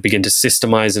kind of begin to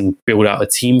systemize and build out a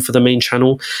team for the main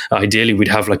channel. Ideally, we'd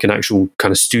have like an actual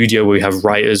kind of studio where we have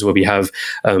writers, where we have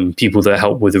people that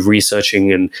help with the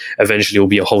researching, and eventually it'll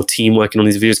be a whole team working on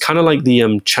these videos, kind of like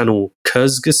the channel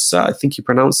Kurzgesagt, I think you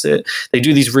pronounce it. They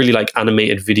do these really like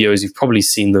animated videos. You've probably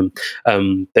seen them.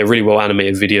 They're really well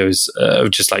animated videos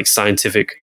of just like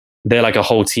scientific. They're like a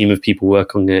whole team of people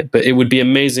working on it. But it would be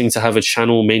amazing to have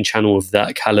a main channel of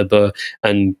that caliber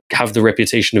and have the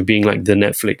reputation of being like the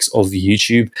Netflix of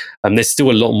YouTube. There's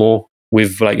still a lot more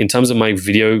with like, in terms of my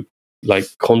video like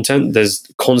content, there's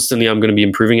constantly, I'm going to be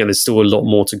improving, and there's still a lot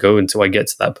more to go until I get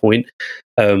to that point.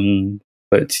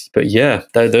 But yeah,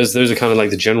 those are kind of like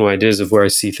the general ideas of where I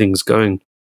see things going.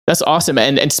 That's awesome.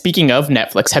 And speaking of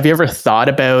Netflix, have you ever thought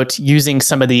about using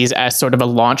some of these as sort of a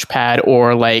launch pad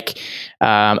or like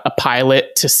a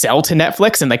pilot to sell to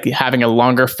Netflix, and like having a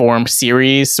longer form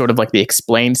series, sort of like the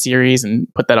Explained series, and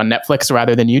put that on Netflix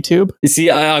rather than YouTube? You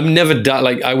see, I've never done,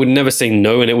 like, I would never say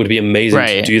no, and it would be amazing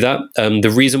to do that.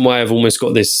 The reason why I've almost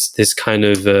got this kind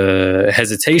of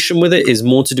hesitation with it is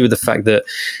more to do with the fact that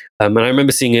and I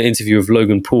remember seeing an interview of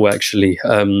Logan Paul, actually,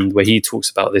 where he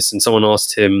talks about this, and someone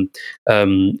asked him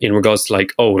in regards to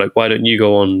like, why don't you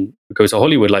go to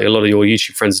Hollywood? Like a lot of your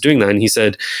YouTube friends are doing that. And he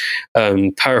said,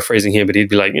 paraphrasing here, but he'd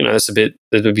be like, it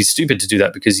would be stupid to do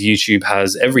that because YouTube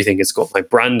has everything. It's got my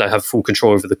brand. I have full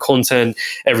control over the content.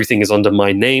 Everything is under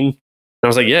my name. I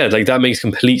was like, yeah, like that makes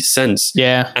complete sense.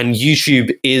 Yeah. And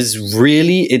YouTube is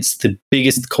really, it's the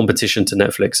biggest competition to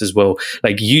Netflix as well.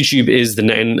 Like YouTube is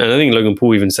and I think Logan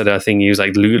Paul even said it, I think he was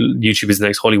like, YouTube is the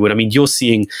next Hollywood. I mean, you're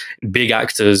seeing big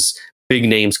actors, big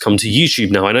names come to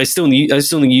YouTube now. And I still think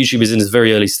YouTube is in its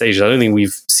very early stages. I don't think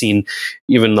we've seen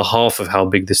even the half of how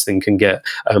big this thing can get.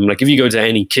 Like if you go to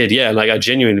any kid, like I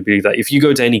genuinely believe that if you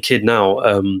go to any kid now,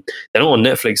 they're not on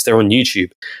Netflix, they're on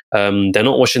YouTube. They're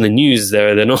not watching the news.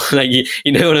 They're not like,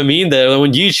 you know what I mean? They're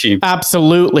on YouTube.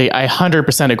 Absolutely. I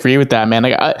 100% agree with that, man.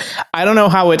 Like I don't know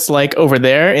how it's like over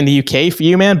there in the UK for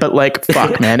you, man, but like,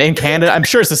 fuck, man, in Canada, I'm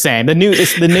sure it's the same.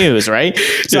 It's the news, right?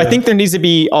 So I think there needs to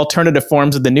be alternative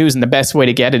forms of the news, and the best way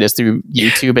to get it is through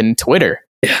YouTube and Twitter,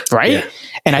 right? Yeah.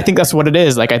 And I think that's what it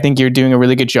is. Like, I think you're doing a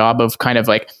really good job of kind of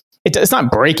like, it's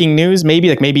not breaking news.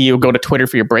 Maybe you'll go to Twitter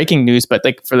for your breaking news, but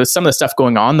like for some of the stuff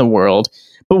going on in the world.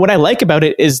 But what I like about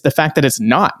it is the fact that it's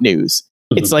not news.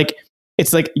 Mm-hmm.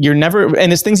 It's like you're never,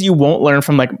 and it's things you won't learn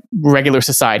from like regular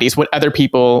societies, what other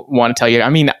people want to tell you. I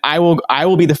mean, I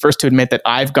will be the first to admit that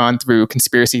I've gone through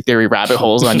conspiracy theory rabbit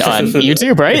holes on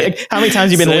YouTube, right? Like, how many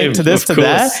times have you been linked to this, to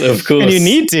that? Of course. And you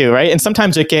need to, right? And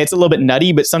sometimes it's a little bit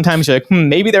nutty, but sometimes you're like,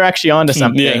 maybe they're actually onto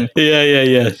something.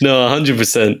 Yeah. No,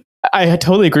 100%. I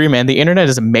totally agree, man. The internet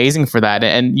is amazing for that,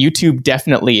 and YouTube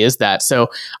definitely is that. So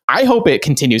I hope it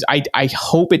continues. I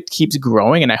hope it keeps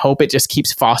growing, and I hope it just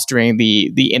keeps fostering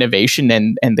the innovation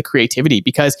and the creativity,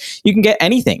 because you can get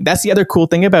anything. That's the other cool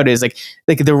thing about it, is like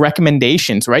the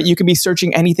recommendations, right? You can be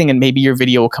searching anything and maybe your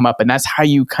video will come up, and that's how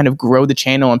you kind of grow the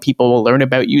channel and people will learn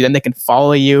about you. Then they can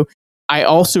follow you. I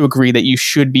also agree that you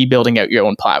should be building out your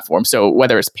own platform. So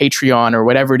whether it's Patreon or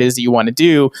whatever it is that you want to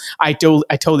do, I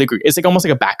totally agree. It's like almost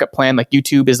like a backup plan. Like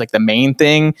YouTube is like the main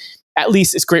thing. At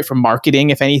least it's great for marketing,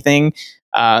 if anything.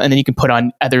 And then you can put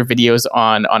on other videos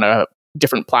on a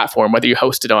different platform, whether you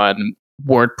host it on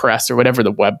WordPress or whatever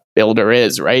the web builder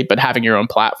is, right? But having your own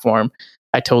platform,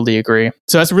 I totally agree.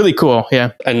 So that's really cool.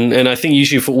 Yeah. And I think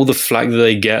usually for all the flack that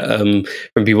they get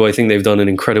from people, I think they've done an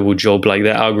incredible job. Like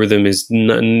their algorithm is,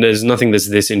 there's nothing that's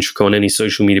this intricate on any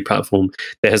social media platform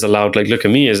that has allowed, like, look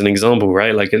at me as an example,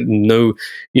 right? Like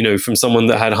from someone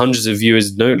that had hundreds of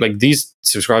viewers, like these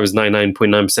subscribers,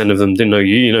 99.9% of them didn't know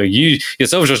you. You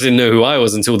yourself just didn't know who I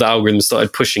was until the algorithm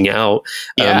started pushing it out.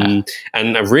 Yeah.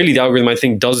 And really the algorithm, I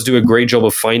think, does do a great job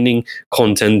of finding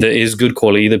content that is good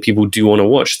quality that people do want to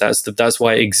watch. That's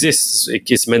why it exists.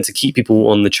 It's meant to keep people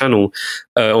on the channel,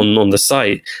 on the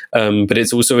site. But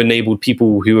it's also enabled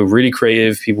people who are really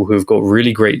creative, people who have got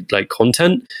really great like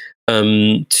content,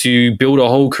 to build a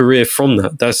whole career from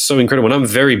that. That's so incredible. And I'm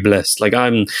very blessed. Like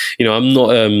I'm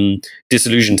not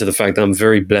disillusioned to the fact that I'm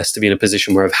very blessed to be in a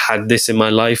position where I've had this in my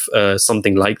life,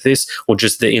 something like this, or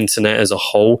just the internet as a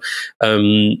whole.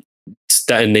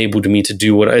 That enabled me to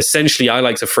do what essentially I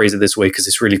like to phrase it this way, because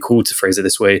it's really cool to phrase it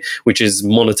this way, which is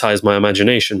monetize my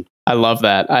imagination. I love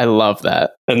that.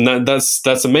 And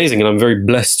that's amazing. And I'm very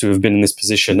blessed to have been in this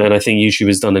position. And I think YouTube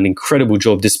has done an incredible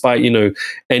job, despite,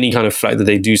 any kind of flack that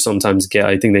they do sometimes get.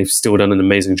 I think they've still done an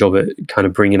amazing job at kind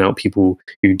of bringing out people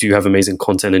who do have amazing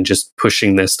content and just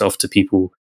pushing their stuff to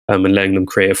people, and letting them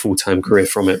create a full-time career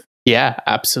from it. Yeah,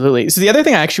 absolutely. So the other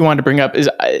thing I actually wanted to bring up is,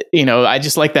 I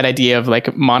just like that idea of like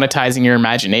monetizing your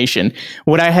imagination.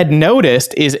 What I had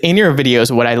noticed is in your videos,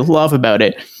 what I love about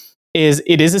it is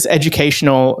this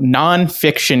educational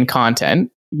nonfiction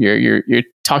content. You're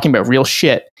talking about real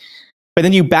shit, but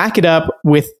then you back it up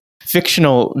with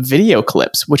fictional video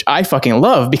clips, which I fucking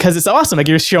love because it's awesome. Like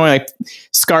you're showing like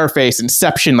Scarface,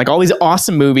 Inception, like all these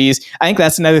awesome movies. I think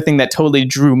that's another thing that totally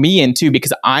drew me in too,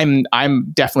 because I'm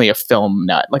definitely a film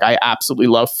nut. Like I absolutely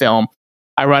love film.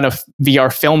 I run a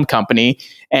VR film company,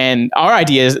 and our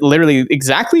idea is literally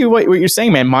exactly what you're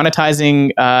saying, man.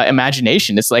 Monetizing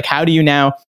imagination. It's like, how do you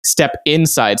now step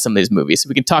inside some of these movies? So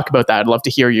we can talk about that. I'd love to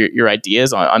hear your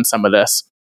ideas on some of this.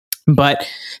 But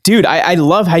dude, I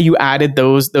love how you added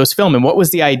those film, and what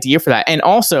was the idea for that? And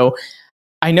also,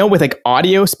 I know with like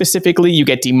audio specifically, you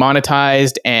get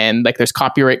demonetized and like there's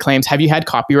copyright claims. Have you had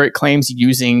copyright claims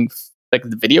using like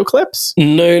the video clips?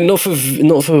 No, not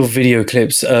for video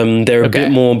clips. They're a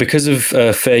bit more, because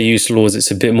of fair use laws. It's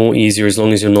a bit more easier as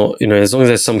long as you're not, as long as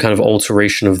there's some kind of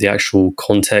alteration of the actual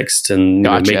context and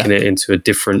making it into a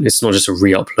different. It's not just a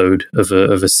re-upload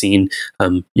of a scene.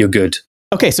 You're good.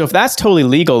 Okay, so if that's totally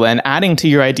legal, then adding to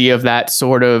your idea of that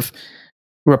sort of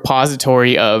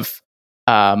repository of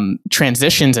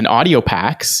transitions and audio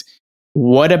packs,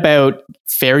 what about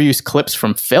fair use clips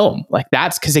from film? Like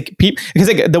that's because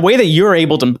the way that you're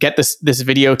able to get this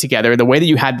video together, the way that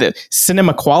you had the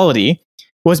cinema quality,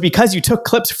 was because you took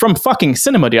clips from fucking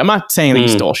cinema, dude. I'm not saying that you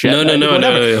stole shit.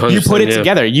 No, You put it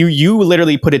together. You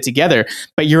literally put it together,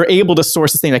 but you're able to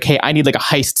source this thing like, hey, I need like a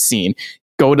heist scene.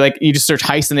 Go to like, you just search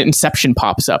heist and then Inception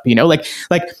pops up, you know, like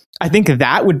I think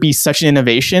that would be such an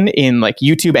innovation in like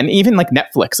YouTube and even like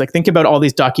Netflix. Like think about all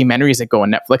these documentaries that go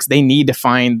on Netflix. They need to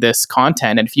find this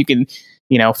content. And if you can,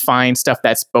 you know, find stuff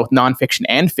that's both nonfiction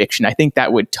and fiction, I think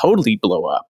that would totally blow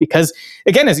up. Because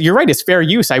again, as you're right, it's fair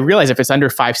use. I realize if it's under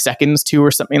 5 seconds too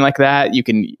or something like that, you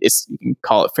can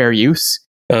call it fair use.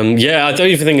 Yeah, I don't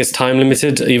even think it's time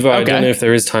limited either. Okay. I don't know if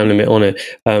there is time limit on it.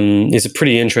 It's a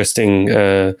pretty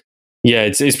interesting. Yeah,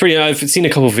 it's pretty. I've seen a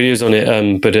couple of videos on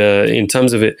it, but in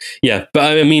terms of it, yeah.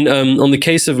 But I mean, on the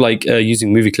case of like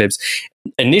using movie clips,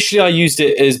 initially I used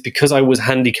it as because I was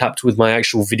handicapped with my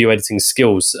actual video editing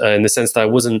skills, in the sense that I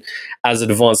wasn't as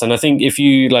advanced. And I think if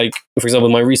you like, for example,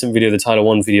 my recent video, the Tyler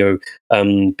One video,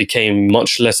 became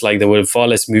much less like, there were far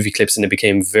less movie clips and it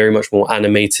became very much more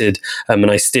animated.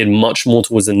 And I steered much more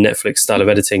towards the Netflix style of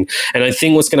editing. And I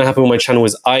think what's going to happen with my channel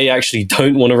is I actually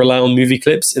don't want to rely on movie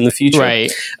clips in the future.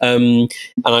 Right. And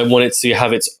I want it to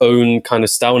have its own kind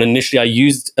of style. And initially I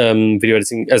used video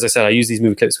editing. As I said, I used these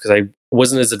movie clips because I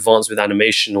wasn't as advanced with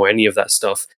animation or any of that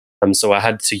stuff. So I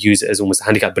had to use it as almost a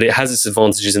handicap, but it has its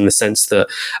advantages in the sense that,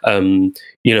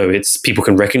 you know, it's people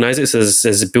can recognize it. So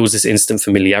it builds this instant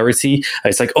familiarity.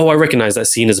 It's like, oh, I recognize that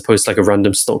scene, as opposed to like a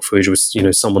random stock footage with, you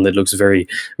know, someone that looks very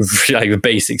like a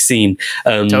basic scene.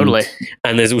 Totally.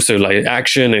 And there's also like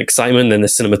action and excitement. Then the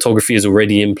cinematography is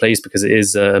already in place because it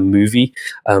is a movie.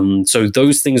 So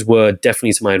those things were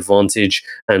definitely to my advantage.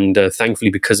 And thankfully,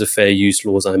 because of fair use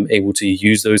laws, I'm able to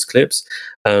use those clips.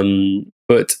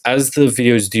 But as the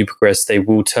videos do progress, they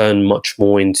will turn much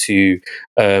more into,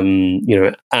 you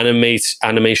know,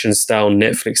 animation style,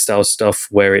 Netflix style stuff,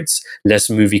 where it's less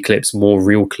movie clips, more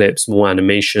real clips, more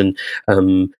animation.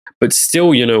 But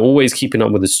still, you know, always keeping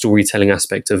up with the storytelling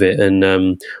aspect of it,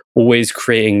 and always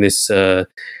creating this.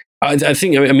 I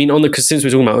think, I mean, since we're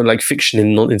talking about like fiction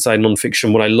and inside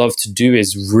nonfiction, what I love to do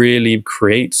is really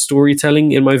create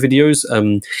storytelling in my videos.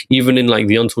 Even in like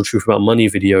the Untold Truth About Money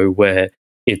video, where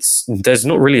there's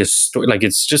not really a story, like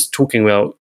it's just talking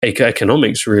about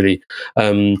economics really,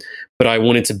 but I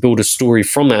wanted to build a story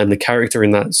from that, and the character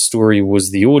in that story was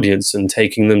the audience, and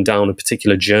taking them down a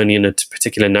particular journey and a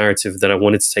particular narrative that I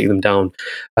wanted to take them down.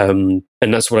 And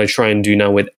that's what I try and do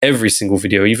now with every single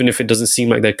video, even if it doesn't seem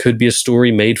like there could be a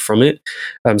story made from it.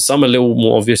 Some are a little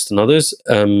more obvious than others,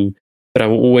 but I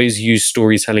will always use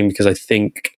storytelling because I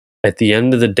think at the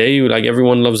end of the day, like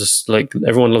everyone loves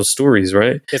stories,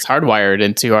 right? It's hardwired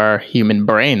into our human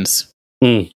brains.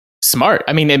 Smart.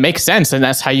 I mean, it makes sense, and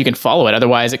that's how you can follow it.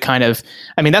 Otherwise, it kind of,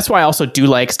 I mean, that's why I also do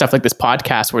like stuff like this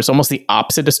podcast, where it's almost the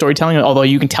opposite of storytelling, although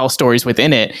you can tell stories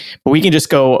within it, but we can just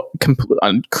go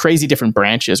on crazy different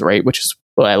branches, right? Which is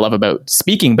what I love about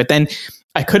speaking. But then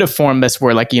I could have formed this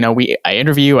where, like, you know, I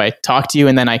interview, I talk to you,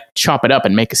 and then I chop it up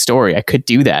and make a story. I could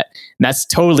do that. And that's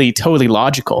totally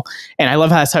logical. And I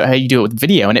love how you do it with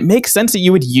video. And it makes sense that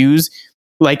you would use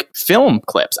like film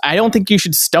clips. I don't think you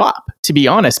should stop, to be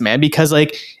honest, man, because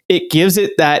like it gives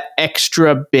it that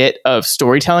extra bit of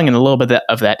storytelling and a little bit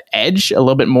of that edge, a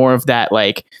little bit more of that,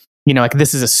 like, you know, like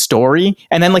this is a story.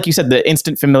 And then, like you said, the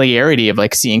instant familiarity of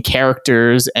like seeing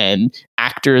characters and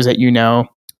actors that, you know,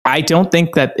 I don't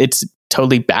think that it's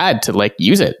totally bad to like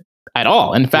use it at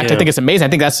all. In fact, I think it's amazing. I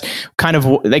think that's kind of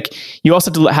like, you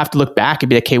also have to look back and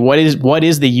be like, okay, what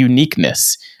is the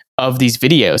uniqueness of these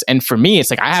videos? And for me,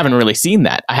 it's like, I haven't really seen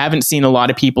that. I haven't seen a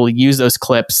lot of people use those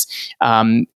clips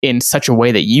in such a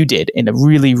way that you did, in a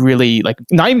really, really, like,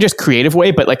 not even just creative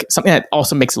way, but like something that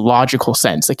also makes logical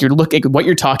sense. Like, you're looking, what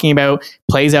you're talking about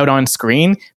plays out on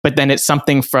screen, but then it's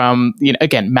something from, you know,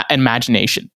 again,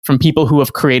 imagination, from people who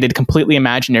have created completely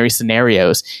imaginary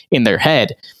scenarios in their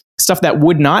head, stuff that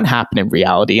would not happen in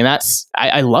reality. And that's,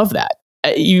 I love that.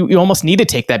 You almost need to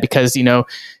take that, because, you know,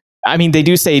 I mean, they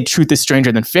do say truth is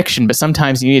stranger than fiction, but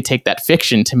sometimes you need to take that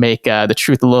fiction to make the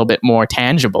truth a little bit more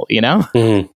tangible, you know?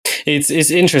 Mm-hmm. It's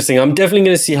interesting. I'm definitely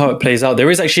going to see how it plays out.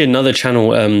 There is actually another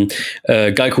channel,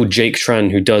 a guy called Jake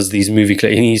Tran, who does these movie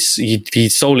clips. He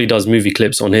solely does movie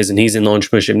clips on his, and he's in the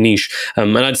entrepreneurship niche.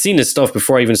 And I'd seen his stuff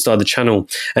before I even started the channel,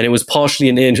 and it was partially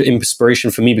an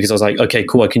inspiration for me, because I was like, okay,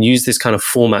 cool, I can use this kind of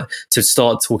format to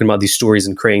start talking about these stories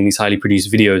and creating these highly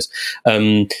produced videos.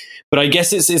 But I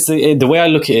guess it's the way I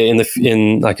look at it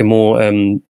in like a more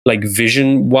like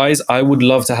vision wise, I would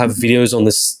love to have videos on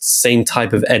the same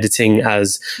type of editing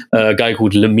as a guy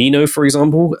called Lamino, for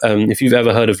example. If you've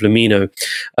ever heard of Lamino,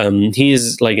 he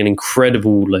is like an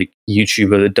incredible like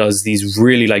YouTuber that does these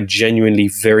really like genuinely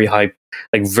very high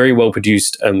like very well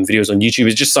produced videos on YouTube.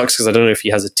 It just sucks because I don't know if he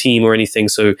has a team or anything,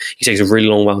 so he takes a really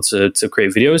long while to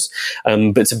create videos.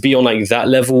 But to be on like that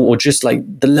level, or just like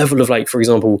the level of, like, for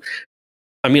example,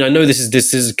 I mean, I know this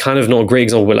is kind of not a great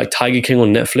example, but like Tiger King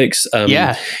on Netflix.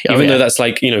 Even though that's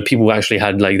like, you know, people actually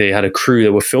had, like, they had a crew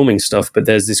that were filming stuff, but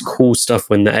there's this cool stuff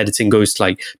when the editing goes to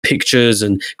like pictures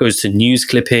and goes to news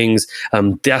clippings.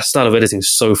 That style of editing is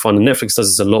so fun. And Netflix does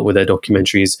this a lot with their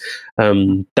documentaries.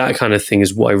 That kind of thing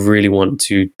is what I really want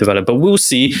to develop, but we'll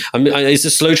see. I mean, it's a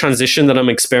slow transition that I'm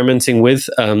experimenting with.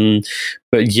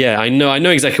 But yeah, I know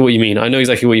exactly what you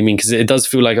mean. Because it does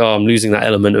feel like, I'm losing that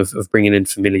element of bringing in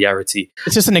familiarity.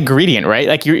 It's just an ingredient, right?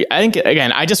 Like I think,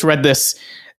 again, I just read this.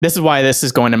 This is why this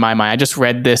is going in my mind. I just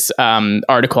read this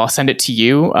article. I'll send it to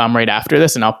you right after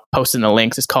this, and I'll post in the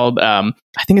links. It's called, I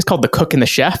think it's called "The Cook and the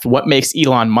Chef: What Makes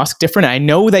Elon Musk Different." And I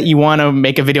know that you want to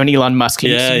make a video on Elon Musk.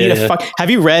 Have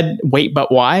you read Wait But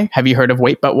Why? Have you heard of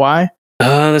Wait But Why?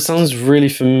 That sounds really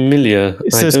familiar.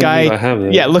 So this guy,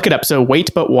 look it up. So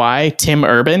Wait But Why, Tim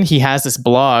Urban, he has this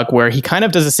blog where he kind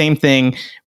of does the same thing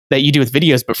that you do with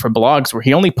videos, but for blogs, where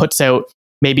he only puts out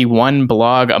maybe one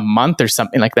blog a month or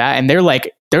something like that. And they're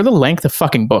the length of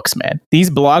fucking books, man. These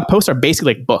blog posts are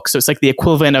basically like books. So it's like the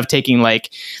equivalent of taking,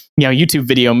 like, you know, YouTube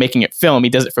video, making it film.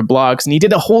 He does it for blogs. And he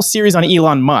did a whole series on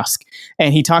Elon Musk.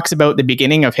 And he talks about the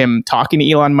beginning of him talking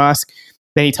to Elon Musk.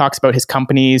 Then he talks about his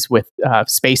companies with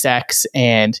SpaceX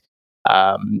and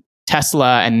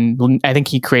Tesla, and I think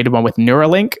he created one with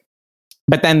Neuralink.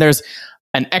 But then there's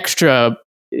an extra.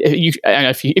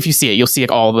 If you see it, you'll see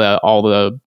all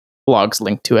the blogs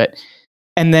linked to it.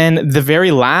 And then the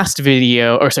very last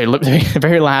the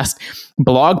very last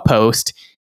blog post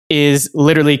is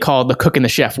literally called "The Cook and the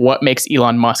Chef: What Makes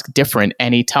Elon Musk Different,"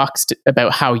 and he talks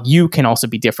about how you can also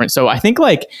be different. So I think,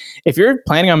 like, if you're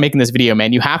planning on making this video,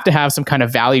 man, you have to have some kind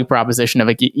of value proposition of,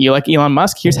 like, you like Elon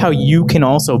Musk, here's how you can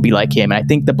also be like him. And I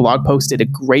think the blog post did a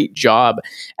great job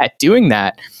at doing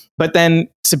that. But then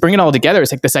to bring it all together,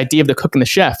 it's like this idea of the cook and the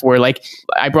chef, where, like,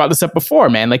 I brought this up before,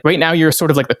 man. Like, right now you're sort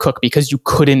of like the cook because you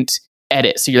couldn't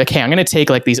edit. So you're like, hey, I'm going to take,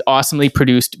 like, these awesomely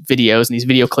produced videos and these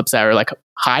video clips that are like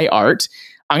high art.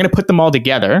 I'm going to put them all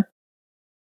together.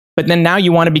 But then now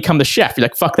you want to become the chef. You're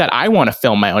like, fuck that. I want to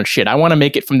film my own shit. I want to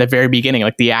make it from the very beginning,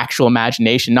 like the actual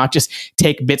imagination, not just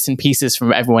take bits and pieces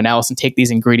from everyone else and take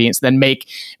these ingredients, then make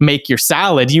your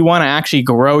salad. You want to actually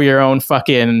grow your own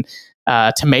fucking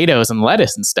tomatoes and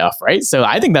lettuce and stuff, right? So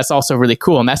I think that's also really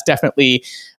cool. And that's definitely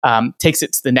takes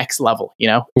it to the next level, you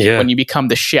know, when you become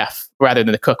the chef rather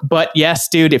than the cook. But yes,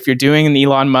 dude, if you're doing an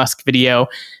Elon Musk video,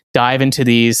 dive into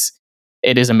these.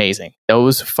 It is amazing.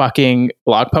 Those fucking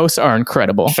blog posts are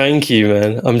incredible. Thank you,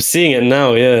 man. I'm seeing it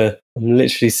now. Yeah, I'm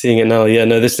literally seeing it now. Yeah,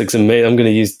 no, this looks amazing. I'm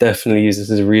going to definitely use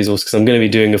this as a resource because I'm going to be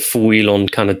doing a full Elon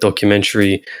kind of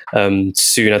documentary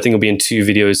soon. I think it'll be in 2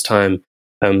 videos time.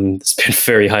 It's been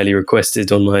very highly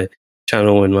requested on my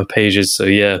channel and my pages. So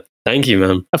yeah, thank you,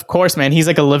 man. Of course, man. He's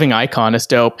like a living icon. It's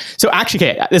dope. So actually,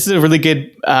 okay, this is a really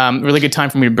good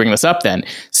time for me to bring this up then.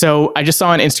 So I just saw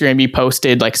on Instagram you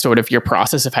posted, like, sort of your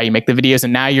process of how you make the videos,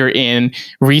 and now you're in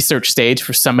research stage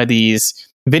for some of these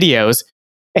videos.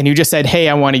 And you just said, hey,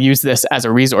 I want to use this as a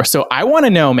resource. So I want to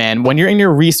know, man, when you're in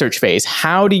your research phase,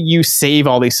 how do you save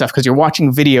all these stuff? Because you're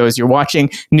watching videos, you're watching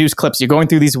news clips, you're going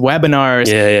through these webinars.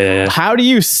 Yeah. How do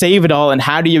you save it all, and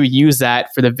how do you use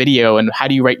that for the video, and how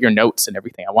do you write your notes and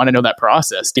everything? I want to know that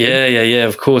process, dude. Yeah,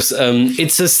 of course.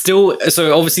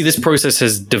 So obviously this process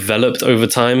has developed over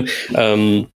time.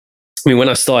 I mean, when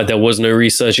I started, there was no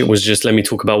research. It was just, let me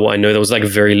talk about what I know. There was like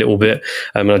very little bit,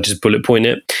 and I just bullet point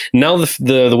it. Now,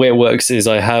 the way it works is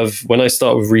when I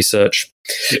start with research,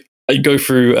 I go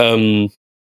through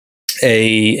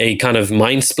a kind of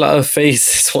mind splatter phase.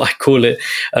 That's what I call it.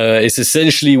 It's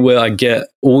essentially where I get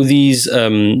all these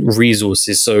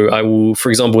resources. So I will, for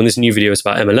example, in this new video, it's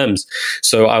about MLMs.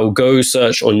 So I will go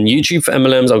search on YouTube for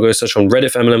MLMs. I'll go search on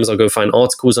Reddit for MLMs. I'll go find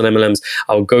articles on MLMs.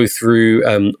 I'll go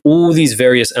through all these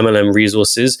various MLM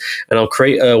resources, and I'll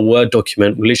create a Word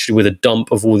document literally with a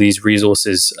dump of all these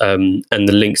resources and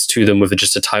the links to them with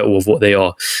just a title of what they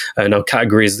are. And I'll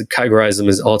categorize them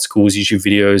as articles, YouTube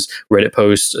videos, Reddit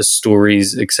posts,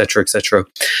 stories, etc., etc.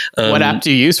 What app do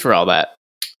you use for all that?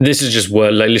 This is just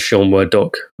Word, like literally on Word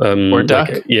doc. Word doc?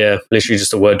 Yeah, literally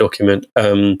just a Word document.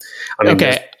 I'm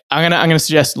gonna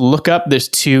suggest look up. There's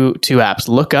two apps.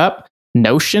 Look up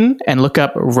Notion and look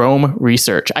up Roam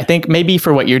Research. I think maybe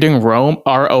for what you're doing, Roam,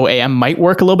 ROAM, might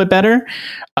work a little bit better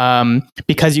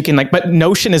because you can but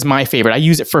Notion is my favorite. I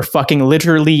use it for fucking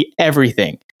literally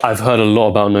everything. I've heard a lot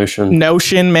about Notion.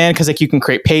 Notion, man, because you can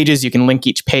create pages, you can link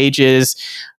each pages.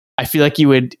 I feel like you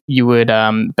would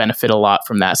benefit a lot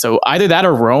from that. So either that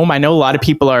or Roam. I know a lot of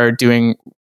people are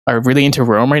really into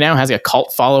Roam right now. It has a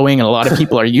cult following and a lot of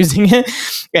people are using it.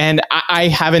 And I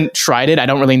haven't tried it. I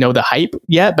don't really know the hype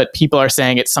yet, but people are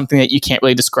saying it's something that you can't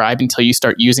really describe until you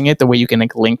start using it, the way you can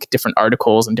like link different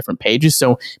articles and different pages.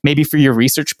 So maybe for your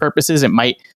research purposes, it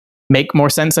might make more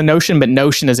sense than Notion, but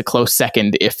Notion is a close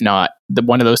second. If not,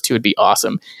 one of those two would be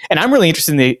awesome. And I'm really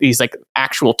interested in these like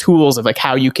actual tools of like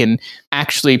how you can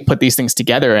actually put these things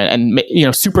together and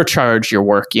supercharge your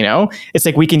work. It's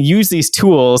like we can use these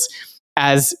tools.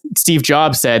 As Steve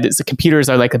Jobs said, the computers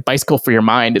are like a bicycle for your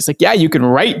mind. It's like, yeah, you can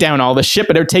write down all this shit,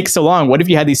 but it would take so long. What if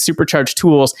you had these supercharged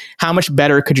tools? How much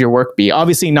better could your work be?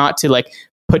 Obviously not to like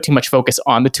put too much focus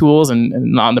on the tools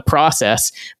and on the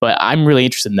process, but I'm really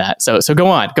interested in that. So go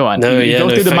on. You go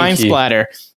through the mind splatter.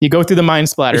 You go through the mind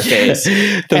splatter phase.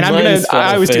 And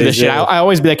I always do this shit. I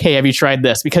always be like, hey, have you tried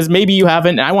this? Because maybe you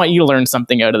haven't, and I want you to learn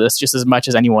something out of this just as much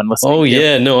as anyone listening. Oh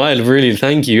yeah, no, I really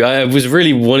thank you. I was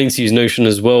really wanting to use Notion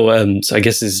as well. So I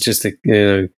guess it's just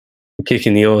a kick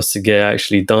in the arse to get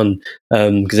actually done,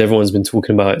 because everyone's been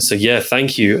talking about it. So yeah,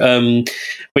 thank you.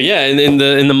 But yeah, in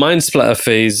the mind splatter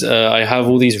phase, I have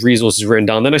all these resources written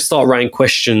down. Then I start writing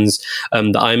questions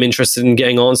that I'm interested in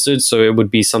getting answered. So it would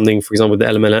be something, for example,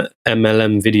 the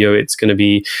MLM video. It's going to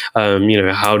be,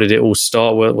 how did it all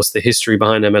start? What's the history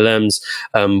behind MLMs?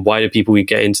 Why do people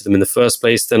get into them in the first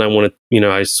place? Then I want to,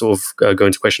 I sort of go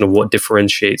into question of what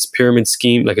differentiates pyramid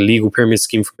scheme, like a legal pyramid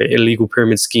scheme, from an illegal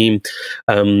pyramid scheme.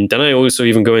 Then I also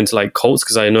even go into like cults,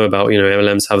 because I know about,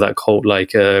 MLMs have that cult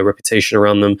like reputation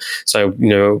around them. So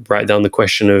I, write down the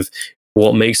question of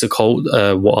what makes a cult,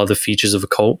 what are the features of a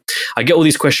cult. I get all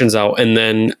these questions out, and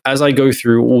then as I go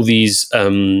through all these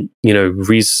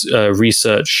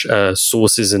research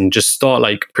sources and just start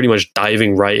like pretty much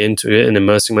diving right into it and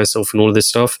immersing myself in all of this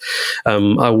stuff,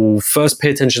 I will first pay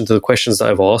attention to the questions that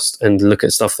I've asked and look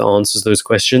at stuff that answers those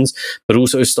questions, but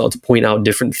also start to point out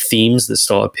different themes that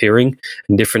start appearing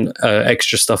and different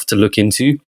extra stuff to look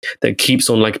into that keeps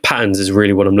on, like patterns is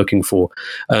really what I'm looking for.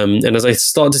 And as I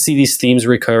start to see these themes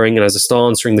recurring, and as I start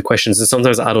answering the questions, and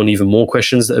sometimes I add on even more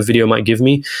questions that a video might give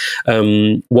me,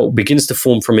 what begins to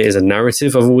form from it is a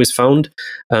narrative. I've always found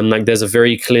like there's a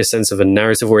very clear sense of a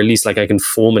narrative, or at least like I can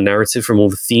form a narrative from all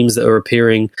the themes that are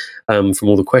appearing, from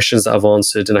all the questions that I've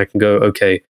answered, and I can go,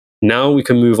 okay, now we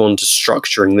can move on to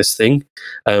structuring this thing,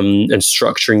 and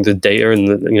structuring the data and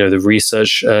the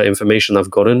research information I've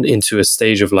gotten into a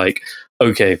stage of like,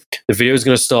 okay, the video is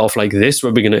going to start off like this,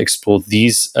 where we're going to explore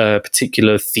these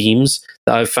particular themes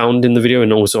that I've found in the video,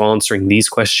 and also answering these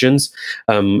questions.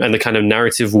 And the kind of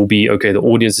narrative will be, okay, the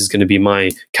audience is going to be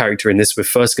my character in this. We're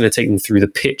first going to take them through the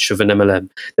pitch of an MLM.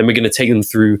 Then we're going to take them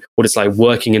through what it's like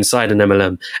working inside an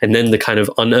MLM, and then the kind of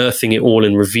unearthing it all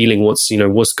and revealing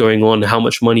what's going on, how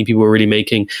much money people are really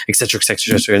making, etc.,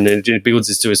 etc., and it builds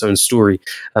it to its own story.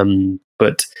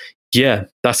 But yeah,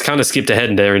 that's kind of skipped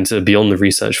ahead there into beyond the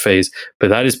research phase, but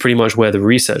that is pretty much where the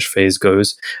research phase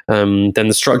goes. Then the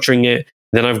structuring it,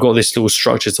 then I've got this little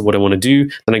structure to what I want to do.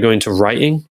 Then I go into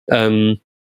writing. So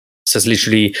it's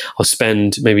literally, I'll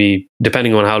spend maybe,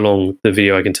 depending on how long the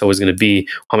video I can tell is going to be,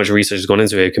 how much research has gone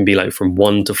into it. It can be like from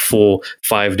 1 to 4,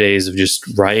 5 days of just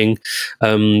writing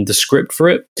the script for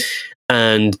it.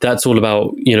 And that's all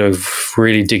about,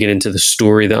 really digging into the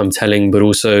story that I'm telling, but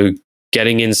also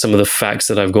getting in some of the facts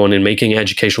that I've gone in, making it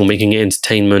educational, making it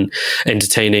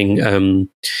entertaining,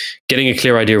 getting a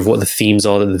clear idea of what the themes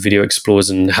are that the video explores,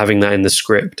 and having that in the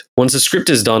script. Once the script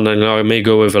is done, and I may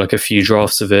go over like a few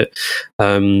drafts of it,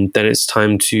 then it's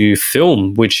time to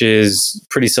film, which is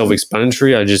pretty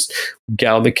self-explanatory. I just get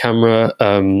out the camera,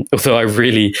 although I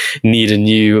really need a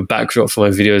new backdrop for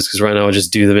my videos, because right now I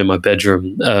just do them in my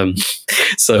bedroom.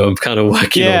 So I'm kind of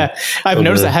working on... Yeah, I've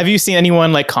noticed that. Have you seen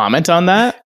anyone like comment on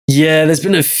that? Yeah, there's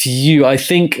been a few. I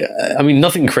think,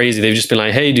 nothing crazy. They've just been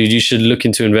like, hey, dude, you should look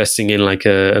into investing in like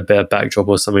a better backdrop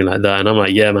or something like that. And I'm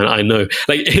like, yeah, man, I know.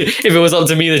 Like, if it was up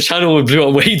to me, the channel would blow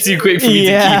up way too quick for me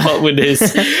to keep up with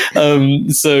this.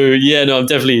 So yeah, no, I'm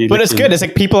definitely. But it's good. It's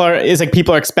like people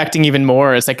are expecting even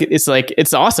more.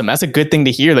 It's awesome. That's a good thing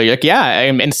to hear. They're like, yeah,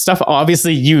 and stuff.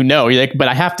 Obviously, you're like, but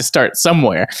I have to start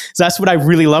somewhere. So that's what I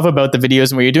really love about the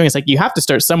videos and what you're doing. It's like you have to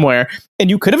start somewhere, and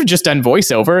you could have just done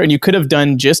voiceover, and you could have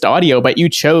done just audio, but you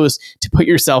chose to put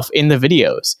yourself in the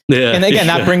videos. Yeah, and again,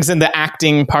 that brings in the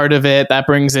acting part of it. That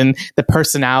brings in the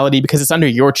personality, because it's under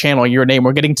your channel, your name.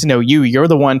 We're getting to know you. You're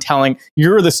the one telling.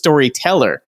 You're the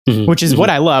storyteller, which is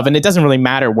what I love. And it doesn't really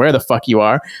matter where the fuck you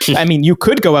are. I mean, you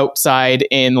could go outside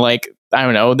in like I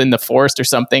don't know, in the forest or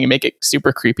something and make it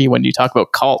super creepy when you talk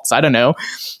about cults. I don't know.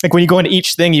 Like when you go into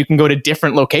each thing, you can go to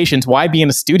different locations. Why be in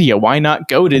a studio? Why not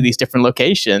go to these different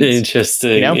locations?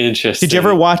 Interesting. You know? Interesting. Did you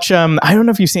ever watch, I don't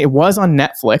know if you've seen, it was on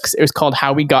Netflix. It was called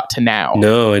How We Got to Now.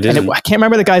 No, I didn't. I can't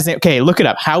remember the guy's name. Okay, look it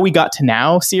up. How We Got to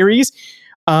Now series.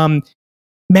 Man,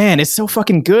 it's so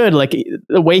fucking good. Like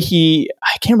the way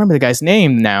I can't remember the guy's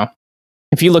name now.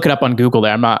 If you look it up on Google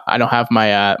there, I don't have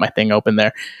my my thing open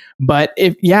there. But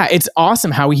it's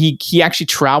awesome how he actually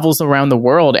travels around the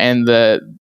world, and the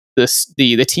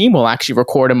team will actually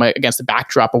record him against the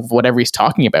backdrop of whatever he's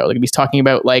talking about. Like if he's talking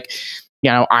about like,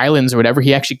 you know, islands or whatever,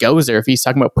 he actually goes there. If he's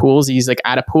talking about pools, he's like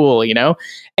at a pool, you know?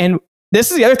 And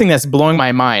this is the other thing that's blowing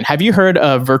my mind. Have you heard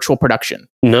of virtual production?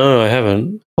 No, I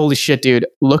haven't. Holy shit, dude.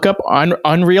 Look up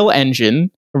Unreal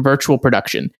Engine virtual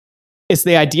production. It's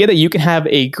the idea that you can have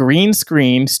a green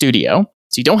screen studio,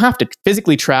 so you don't have to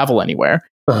physically travel anywhere.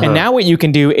 Uh-huh. And now what you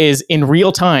can do is in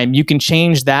real time, you can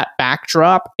change that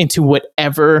backdrop into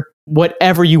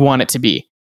whatever you want it to be.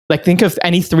 Like think of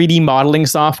any 3D modeling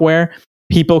software.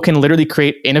 People can literally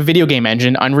create in a video game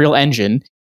engine, Unreal Engine,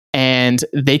 and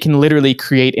they can literally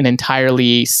create an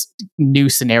entirely new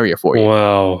scenario for you.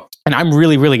 Wow. And I'm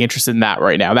really, really interested in that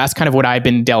right now. That's kind of what I've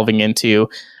been delving into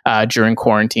during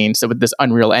quarantine. So with this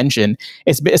Unreal Engine,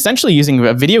 it's essentially using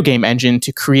a video game engine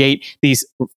to create these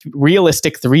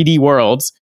realistic 3D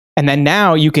worlds. And then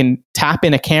now you can tap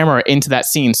in a camera into that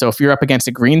scene. So if you're up against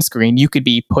a green screen, you could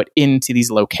be put into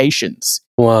these locations.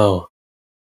 Wow.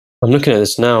 I'm looking at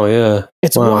this now, yeah.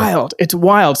 It's wild. It's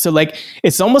wild. So like,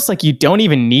 it's almost like you don't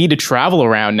even need to travel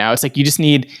around now. It's like you just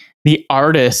need the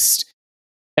artist.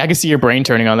 I can see your brain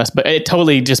turning on this, but it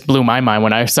totally just blew my mind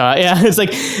when I saw it. Yeah, it's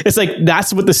like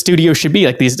that's what the studio should be.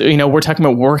 Like these, you know, we're talking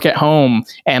about work at home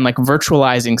and like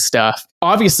virtualizing stuff.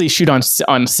 Obviously shoot on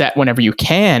set whenever you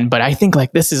can, but I think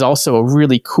like this is also a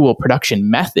really cool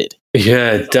production method.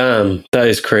 Yeah, damn, that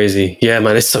is crazy. Yeah,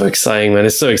 man, it's so exciting, man.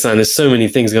 It's so exciting. There's so many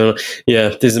things going on. Yeah,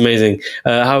 this is amazing.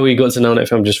 How we got to know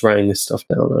if I'm just writing this stuff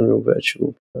down, Unreal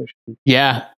Virtual Production.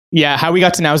 Yeah, How We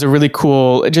Got to Now is a really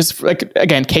cool, just like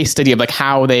again, case study of like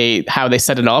how they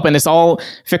set it up, and it's all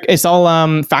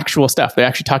factual stuff. They're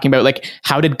actually talking about like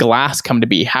how did glass come to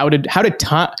be? How did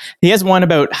time? He has one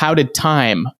about how did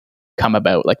time come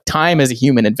about? Like time is a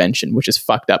human invention, which is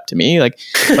fucked up to me. Like,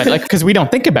 but like because we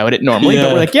don't think about it normally,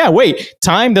 but we're like, yeah, wait,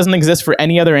 time doesn't exist for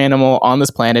any other animal on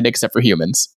this planet except for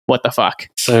humans. What the fuck?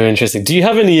 So interesting. Do you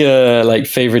have any like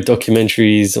favorite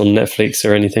documentaries on Netflix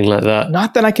or anything like that?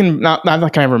 Not that I can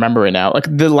remember right now. Like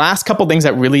the last couple things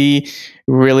that really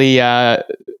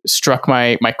struck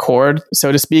my chord,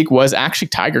 so to speak, was actually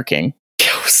Tiger King.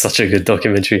 It was such a good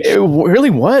documentary. It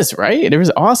really was, right? It was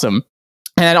awesome.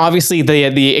 And then obviously the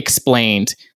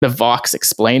Vox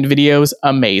Explained videos,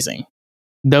 amazing.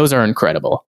 Those are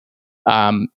incredible.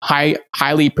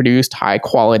 Highly produced, high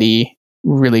quality,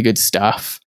 really good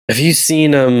stuff. Have you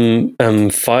seen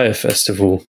Fire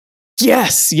Festival?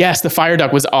 Yes, the Fire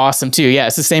Doc was awesome too. Yeah,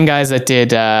 it's the same guys that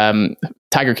did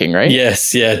Tiger King, right?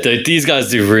 Yes, yeah. These guys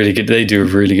do really good. They do a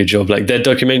really good job. Like their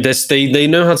documentary, they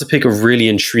know how to pick a really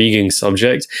intriguing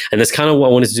subject, and that's kind of what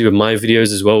I wanted to do with my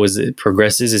videos as well. As it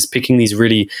progresses, is picking these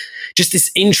really, just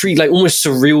this intrigue, like almost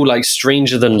surreal, like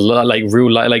stranger than like real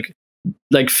life, like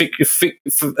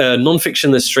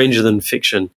non-fiction that's stranger than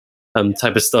fiction.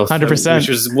 Type of stuff, 100%. Which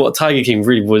was what Tiger King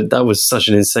really was. That was such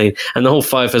an insane, and the whole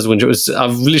Fire Festival.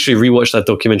 I've literally rewatched that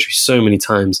documentary so many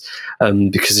times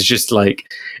because it's just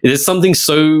like there's something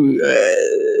so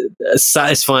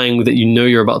satisfying that you know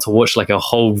you're about to watch like a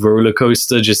whole roller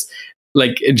coaster just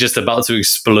about to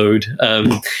explode.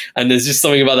 And there's just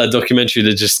something about that documentary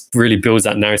that just really builds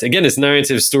that narrative. Again, it's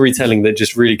narrative storytelling that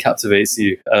just really captivates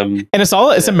you. And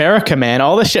it's America, man.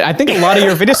 All this shit. I think a lot of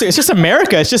your videos, it's just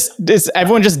America. It's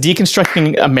everyone just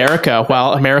deconstructing America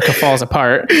while America falls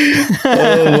apart.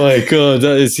 Oh my God.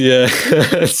 That is, yeah.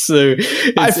 So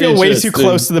I feel way too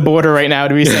close to the border right now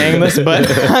to be saying this,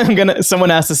 but someone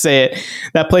has to say it.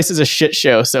 That place is a shit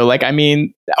show. So like, I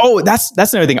mean, that's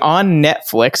another thing. On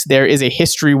Netflix, there is a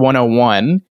History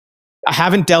 101. I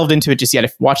haven't delved into it just yet.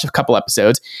 I've watched a couple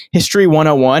episodes. History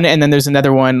 101, and then there's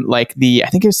another one like I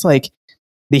think it's like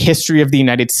the history of the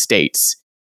United States.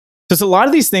 So it's a lot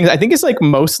of these things. I think it's like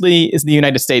mostly is the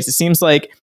United States. It seems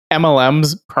like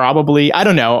MLMs probably, I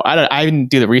don't know. I didn't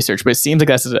do the research, but it seems like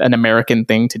that's an American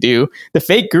thing to do. The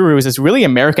Fake Gurus is really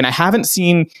American. I haven't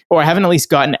seen, or I haven't at least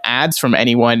gotten ads from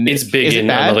anyone. It's big in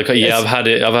another. Yeah, I've had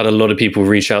a lot of people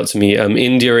reach out to me.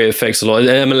 India, it affects a lot.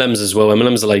 MLMs as well.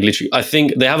 MLMs are like literally, I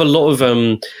think they have a lot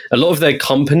of their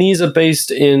companies are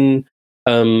based in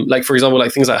like for example,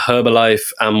 like things like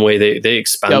Herbalife, Amway, they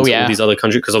expand to all these other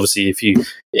countries, because obviously if you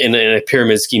in a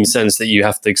pyramid scheme sense that you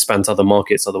have to expand to other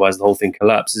markets, otherwise the whole thing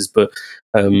collapses. But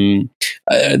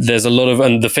there's a lot of,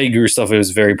 and the fake guru stuff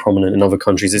is very prominent in other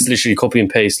countries. It's literally copy and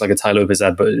paste like a Tai Lopez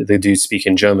ad, but they do speak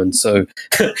in German. So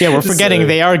yeah, we're forgetting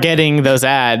they are getting those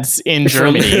ads in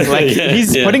Germany. Like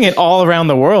he's putting it all around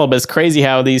the world, but it's crazy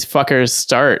how these fuckers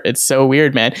start. It's so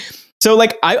weird, man. So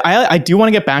like I do want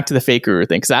to get back to the fake guru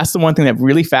thing, because that's the one thing that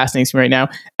really fascinates me right now.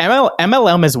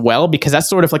 MLM as well, because that's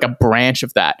sort of like a branch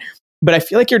of that. But I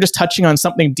feel like you're just touching on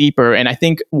something deeper. And I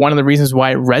think one of the reasons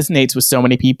why it resonates with so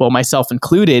many people, myself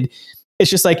included,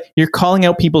 it's just like you're calling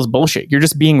out people's bullshit. You're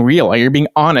just being real. You're being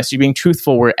honest. You're being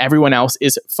truthful, where everyone else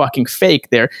is fucking fake.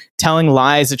 They're telling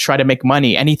lies to try to make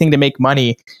money, anything to make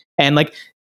money. And like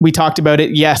we talked about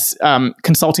it. Yes.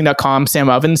 Consulting.com, Sam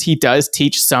Ovens, he does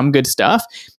teach some good stuff.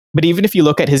 But even if you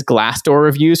look at his Glassdoor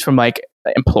reviews from like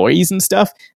employees and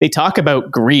stuff, they talk about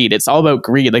greed. It's all about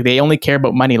greed. Like they only care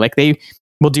about money. Like they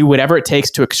will do whatever it takes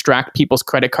to extract people's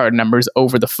credit card numbers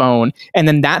over the phone. And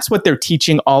then that's what they're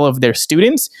teaching all of their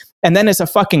students. And then it's a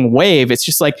fucking wave. It's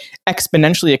just like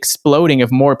exponentially exploding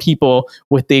of more people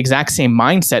with the exact same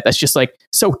mindset. That's just like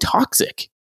so toxic.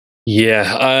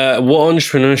 Yeah, what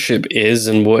entrepreneurship is,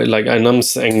 and what, like, and I'm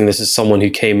saying this as someone who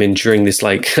came in during this,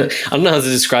 like, I don't know how to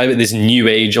describe it, this new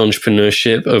age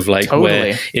entrepreneurship of like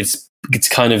where it's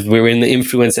kind of, we're in the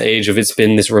influencer age of, it's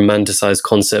been this romanticized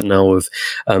concept now of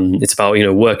it's about, you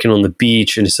know, working on the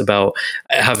beach, and it's about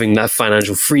having that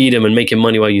financial freedom and making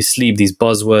money while you sleep, these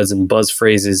buzzwords and buzz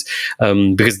phrases,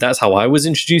 because that's how I was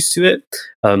introduced to it.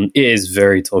 It is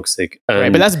very toxic.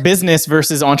 Right, but that's business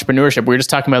versus entrepreneurship. We were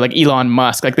just talking about like Elon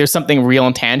Musk. Like there's something real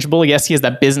and tangible. Yes, he has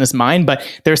that business mind, but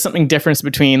there's something difference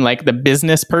between like the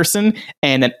business person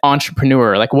and an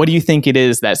entrepreneur. Like what do you think it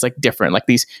is that's like different? Like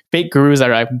these fake gurus that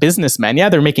are like businessmen, yeah,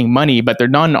 they're making money, but they're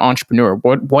not an entrepreneur.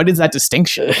 What is that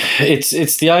distinction?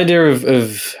 It's the idea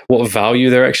of what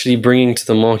value they're actually bringing to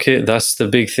the market. That's the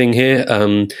big thing here,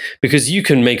 because you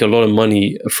can make a lot of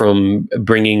money from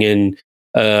bringing in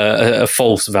a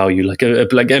false value, like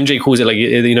MJ calls it, like,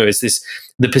 you know, it's this,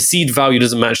 the perceived value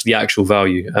doesn't match the actual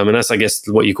value, and that's, I guess,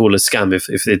 what you call a scam.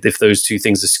 If those two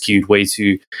things are skewed way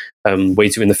too in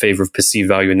the favor of perceived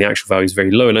value, and the actual value is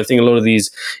very low. And I think a lot of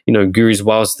these, you know, gurus,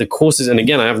 whilst the courses, and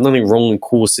again, I have nothing wrong with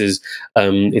courses,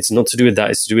 it's not to do with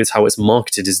that, it's to do with how it's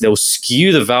marketed, is they'll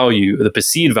skew the value, the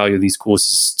perceived value of these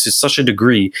courses to such a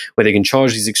degree where they can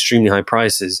charge these extremely high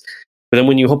prices. But then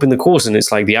when you hop in the course, and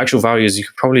it's like the actual value is, you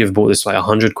could probably have bought this for like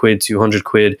 100 quid, 200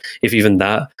 quid, if even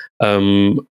that.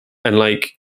 And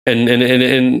like, and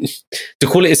to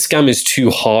call it a scam is too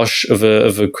harsh of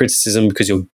a criticism, because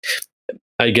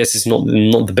I guess it's not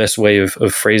the best way of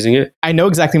phrasing it. I know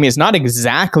exactly what you mean. It's not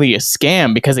exactly a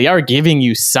scam, because they are giving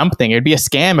you something. It'd be a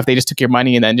scam if they just took your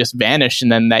money and then just vanished, and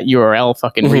then that URL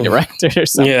fucking redirected or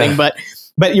something. Yeah.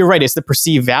 But you're right. It's the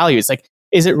perceived value. It's like,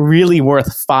 is it really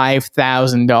worth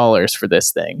 $5,000 for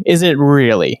this thing? Is it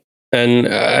really? And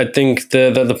I think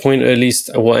the point, at least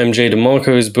what MJ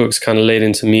DeMarco's books kind of laid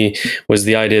into me, was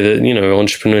the idea that, you know,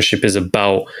 entrepreneurship is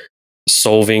about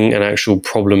solving an actual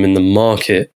problem in the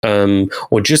market,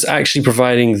 or just actually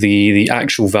providing the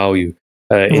actual value.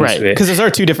 Right, because those are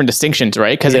two different distinctions,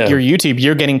 right? Because if you're YouTube,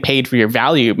 you're getting paid for your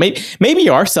value. Maybe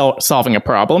you are solving a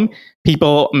problem.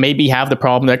 People maybe have the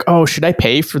problem like, oh, should I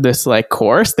pay for this like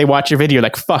course? They watch your video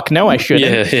like, fuck, no, I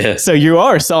shouldn't. Yeah. So you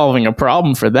are solving a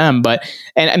problem for them,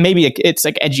 and maybe it's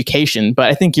like education, but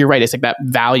I think you're right. It's like that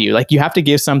value. Like you have to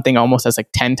give something almost as like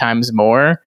 10 times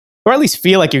more, or at least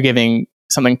feel like you're giving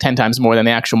something 10 times more than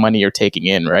the actual money you're taking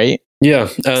in, right? Yeah,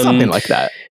 something like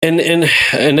that. And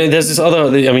there's this other,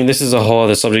 I mean, this is a whole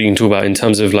other subject you can talk about in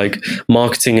terms of like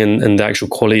marketing and the actual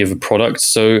quality of a product.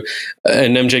 So,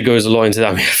 and MJ goes a lot into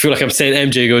that. I mean, I feel like I'm saying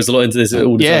MJ goes a lot into this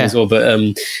all the time as well, but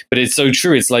it's so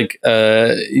true. It's like,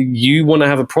 you want to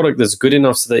have a product that's good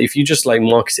enough so that if you just like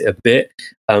market it a bit,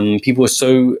 people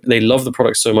they love the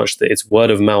product so much that it's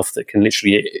word of mouth that can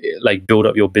literally like build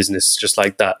up your business just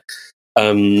like that.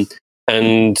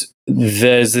 And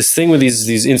there's this thing with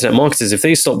these internet marketers. If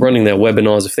they stop running their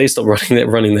webinars, if they stop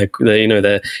running their you know,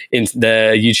 their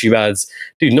YouTube ads,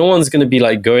 dude, no one's going to be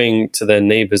like going to their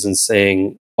neighbors and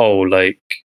saying, oh, like,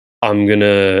 I'm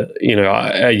gonna, you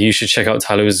know, you should check out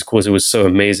Tyler's course. It was so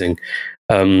amazing.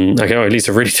 Okay, or at least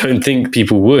I really don't think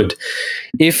people would.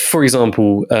 If, for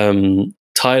example,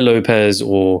 Tai Lopez,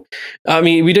 or I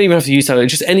mean, we don't even have to use Tai,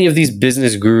 just any of these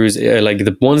business gurus, like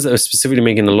the ones that are specifically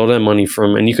making a lot of their money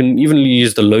from, and you can even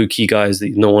use the low-key guys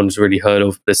that no one's really heard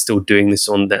of. They're still doing this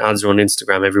their ads are on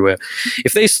Instagram everywhere.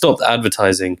 If they stopped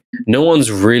advertising, no one's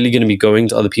really going to be going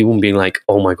to other people and being like,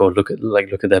 oh my God, look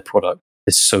at their product.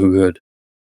 It's so good.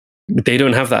 they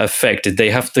don't have that effect. They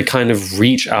have to kind of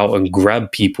reach out and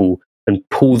grab people and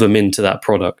pull them into that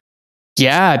product.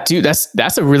 Yeah, dude,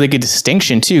 that's a really good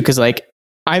distinction too, because like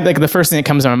the first thing that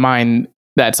comes to my mind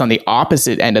that's on the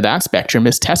opposite end of that spectrum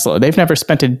is Tesla. They've never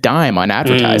spent a dime on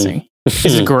advertising.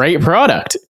 It's a great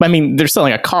product. I mean, they're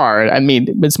selling a car. I mean,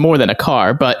 it's more than a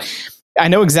car, but I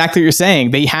know exactly what you're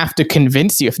saying. They have to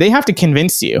convince you. If they have to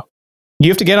convince you, you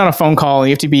have to get on a phone call and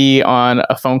you have to be on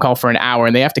a phone call for an hour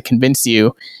and they have to convince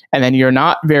you, and then you're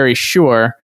not very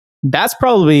sure. That's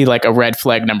probably like a red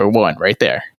flag number one right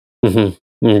there. Mm-hmm.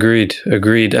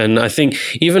 Agreed. And I think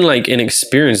even like in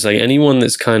experience, like anyone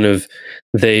that's kind of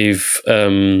they've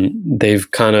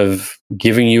kind of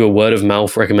giving you a word of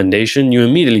mouth recommendation, you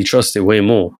immediately trust it way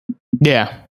more.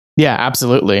 Yeah,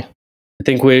 absolutely. I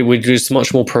think we're just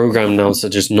much more programmed now to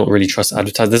just not really trust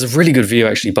advertising. There's a really good video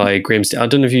actually by Graham. I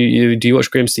don't know if you do you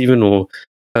watch Graham Stephan or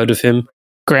heard of him?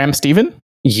 Graham Stephan?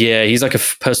 Yeah, he's like a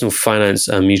personal finance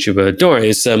YouTuber. Don't worry,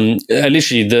 it's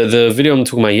literally the video I'm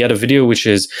talking about. He had a video which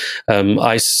is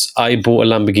I bought a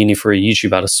Lamborghini for a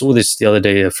YouTube ad. I saw this the other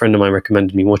day. A friend of mine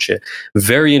recommended me watch it.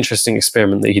 Very interesting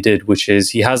experiment that he did, which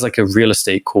is he has like a real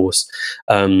estate course.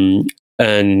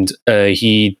 And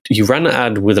he ran an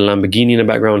ad with a Lamborghini in the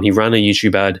background. He ran a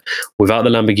YouTube ad without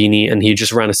the Lamborghini, and he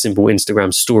just ran a simple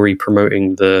Instagram story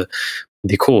promoting the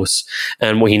course.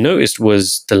 And what he noticed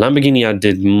was the Lamborghini ad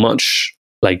did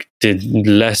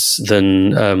less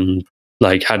than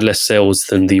had less sales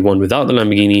than the one without the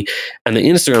Lamborghini, and the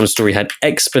Instagram story had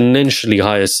exponentially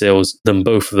higher sales than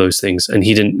both of those things. And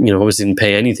he didn't, obviously didn't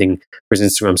pay anything for his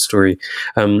Instagram story.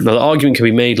 Now the argument can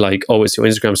be made like, oh, it's your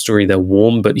Instagram story, they're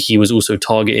warm, but he was also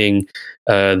targeting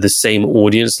the same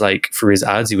audience. Like for his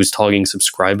ads, he was targeting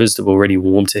subscribers that were already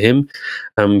warm to him.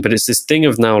 But it's this thing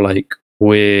of now like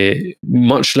we're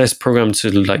much less programmed to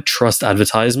like trust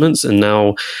advertisements, and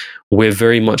now we're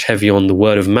very much heavy on the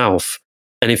word of mouth.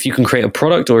 And if you can create a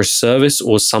product or a service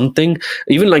or something,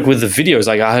 even like with the videos,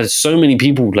 like I had so many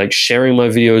people like sharing my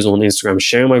videos on Instagram,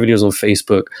 sharing my videos on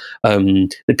Facebook.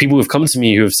 The people who've come to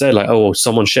me who have said like, oh,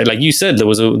 someone shared, like you said, there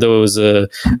was a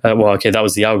well, okay, that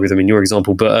was the algorithm in your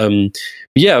example, but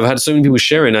yeah, I've had so many people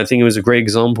sharing. I think it was a great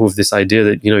example of this idea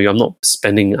that, I'm not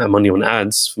spending money on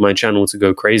ads for my channel to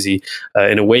go crazy.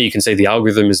 In a way, you can say the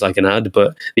algorithm is like an ad,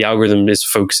 but the algorithm is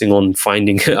focusing on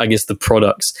finding, I guess, the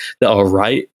products that are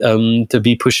right to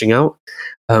be pushing out.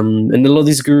 And a lot of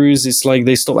these gurus, it's like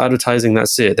they stop advertising,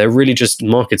 that's it. They're really just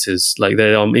marketers, like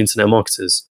they're internet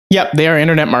marketers. Yep, they are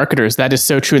internet marketers. That is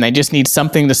so true. And they just need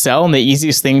something to sell. And the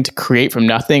easiest thing to create from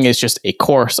nothing is just a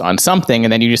course on something,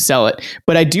 and then you just sell it.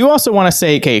 But I do also want to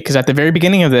say, okay, because at the very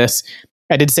beginning of this,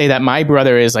 I did say that my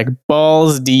brother is like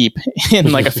balls deep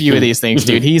in like a few of these things,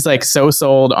 dude. He's like so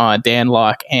sold on Dan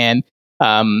Lok and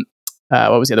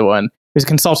what was the other one? It was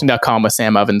consulting.com with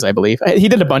Sam Ovens, I believe. He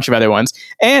did a bunch of other ones.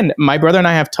 And my brother and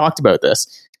I have talked about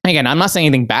this. Again, I'm not saying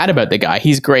anything bad about the guy.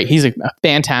 He's great. He's a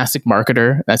fantastic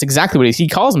marketer. That's exactly what he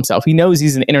calls himself. He knows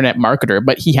he's an internet marketer,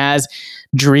 but he has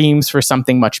dreams for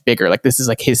something much bigger. Like this is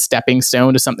like his stepping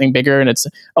stone to something bigger. And it's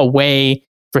a way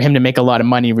for him to make a lot of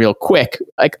money real quick.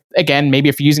 Like, again, maybe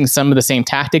if you're using some of the same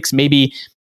tactics, maybe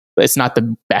it's not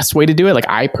the best way to do it. Like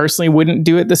I personally wouldn't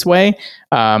do it this way.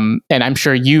 And I'm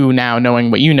sure you now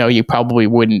knowing what you probably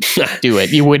wouldn't do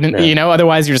it. You wouldn't, No.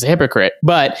 Otherwise you're just a hypocrite.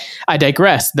 But I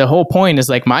digress. The whole point is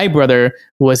like my brother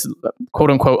was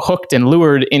quote unquote hooked and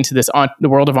lured into the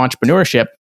world of entrepreneurship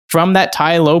from that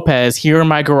Tai Lopez Here in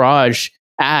My Garage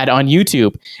ad on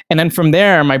YouTube. And then from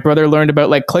there, my brother learned about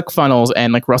like ClickFunnels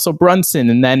and like Russell Brunson.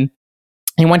 And then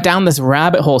he went down this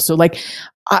rabbit hole. So like,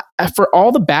 for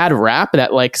all the bad rap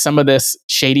that like some of this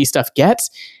shady stuff gets,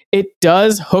 it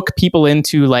does hook people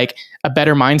into like a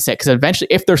better mindset, because eventually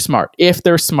if they're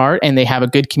smart and they have a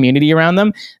good community around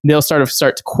them, they'll start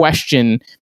to question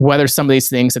whether some of these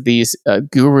things that these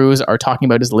gurus are talking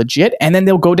about is legit, and then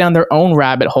they'll go down their own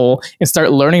rabbit hole and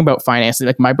start learning about financing.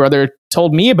 Like my brother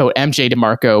told me about MJ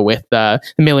DeMarco with the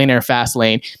Millionaire Fast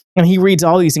Lane, and he reads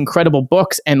all these incredible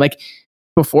books, and like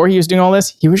before he was doing all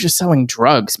this, he was just selling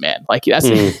drugs, man. Like that's,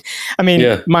 I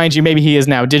mean, mind you, maybe he is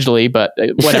now digitally, but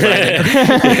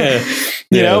whatever.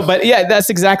 You know, but yeah, that's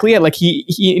exactly it. Like he,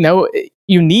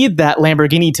 you need that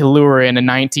Lamborghini to lure in a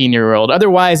 19-year-old.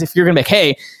 Otherwise, if you're going to be like,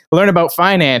 hey, learn about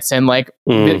finance and like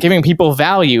giving people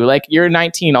value, like you're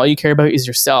 19, all you care about is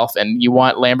yourself, and you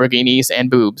want Lamborghinis and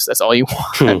boobs. That's all you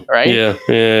want, right?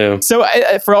 Yeah. So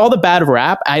for all the bad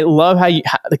rap, I love how you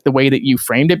like the way that you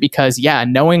framed it, because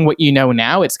knowing what you know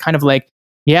now, it's kind of like,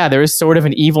 there is sort of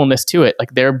an evilness to it.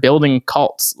 Like they're building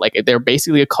cults, like they're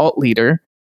basically a cult leader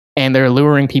and they're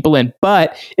luring people in.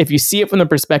 But if you see it from the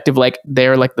perspective, like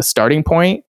they're like the starting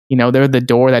point, they're the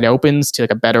door that opens to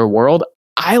like a better world.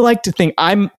 I like to think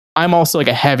I'm also like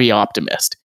a heavy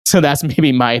optimist. So that's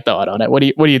maybe my thought on it. What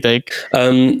do you think?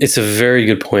 It's a very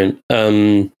good point.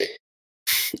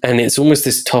 And it's almost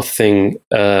this tough thing.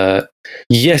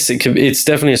 Yes, it's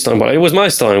definitely a starting point. It was my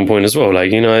starting point as well.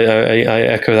 Like, I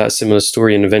echo that similar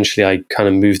story, and eventually I kind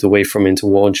of moved away from into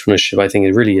what entrepreneurship I think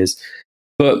it really is.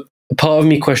 But part of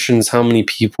me questions how many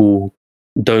people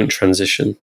don't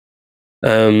transition.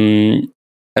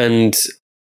 And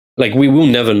like, we will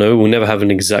never know. We'll never have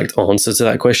an exact answer to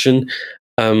that question.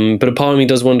 But a part of me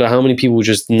does wonder how many people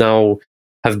just now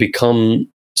have become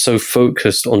so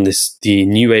focused on the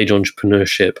new age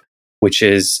entrepreneurship, which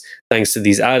is thanks to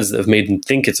these ads that have made them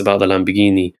think it's about the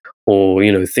Lamborghini, or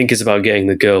think it's about getting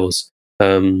the girls,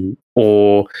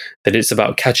 or that it's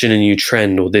about catching a new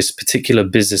trend, or this particular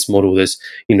business model, this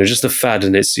just a fad,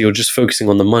 and you're just focusing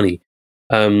on the money.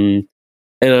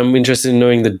 And I'm interested in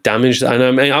knowing the damage. And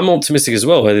I'm optimistic as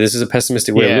well. This is a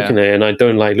pessimistic way of looking at it, and I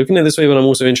don't like looking at it this way. But I'm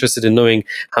also interested in knowing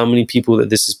how many people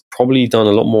that this has probably done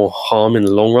a lot more harm in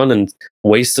the long run and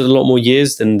wasted a lot more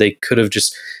years than they could have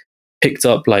just picked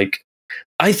up. Like,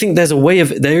 I think there is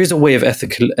a way of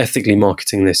ethically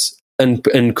marketing this and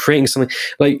creating something.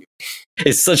 Like,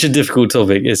 it's such a difficult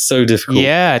topic. It's so difficult.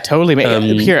 Yeah, totally.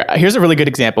 Here's a really good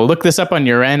example. Look this up on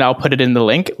your end. I'll put it in the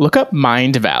link. Look up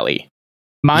Mindvalley.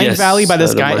 Mindvalley by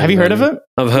this guy. Have you heard of it?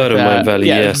 I've heard of Mindvalley,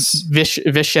 yes.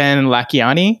 Vishen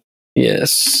Lakhiani.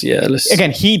 Yes, yeah. Again,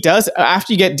 he does,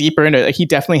 after you get deeper into it, he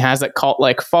definitely has that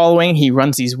cult-like following. He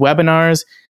runs these webinars,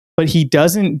 but he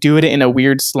doesn't do it in a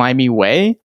weird, slimy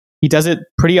way. He does it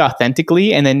pretty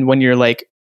authentically. And then when you're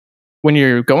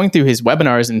going through his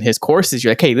webinars and his courses,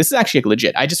 you're like, hey, this is actually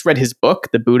legit. I just read his book,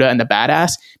 The Buddha and the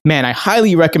Badass. Man, I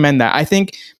highly recommend that. I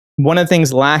think one of the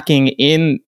things lacking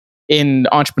in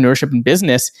entrepreneurship and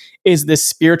business is this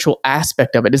spiritual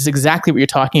aspect of it. It's exactly what you're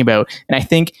talking about. And I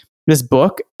think this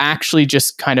book actually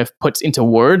just kind of puts into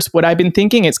words what I've been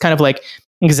thinking. It's kind of like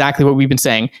exactly what we've been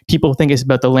saying. People think it's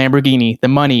about the Lamborghini, the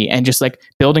money, and just like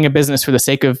building a business for the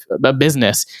sake of a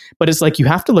business. But it's like, you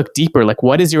have to look deeper. Like,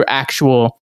 what is your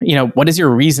actual, what is your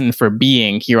reason for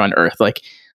being here on Earth? Like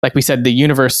we said, the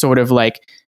universe sort of like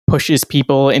pushes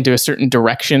people into a certain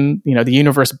direction. The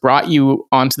universe brought you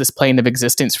onto this plane of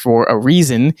existence for a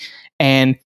reason.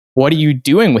 And what are you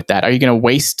doing with that? Are you going to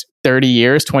waste 30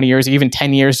 years, 20 years, even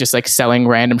 10 years just like selling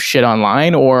random shit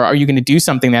online? Or are you going to do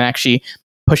something that actually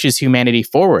pushes humanity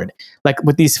forward? Like,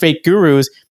 with these fake gurus,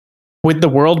 would the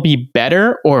world be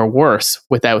better or worse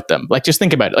without them? Like, just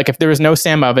think about it. Like, if there was no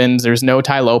Sam Ovens, there's no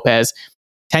Tai Lopez,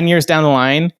 10 years down the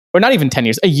line, or not even 10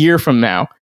 years, a year from now,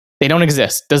 they don't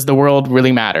exist. Does the world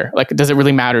really matter? Like, does it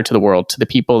really matter to the world, to the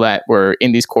people that were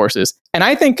in these courses? And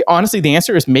I think, honestly, the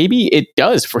answer is maybe it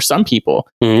does for some people.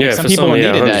 Some people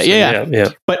needed that. Yeah.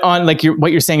 But on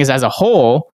what you're saying is, as a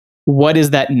whole, what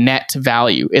is that net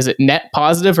value? Is it net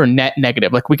positive or net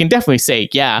negative? Like, we can definitely say,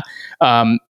 the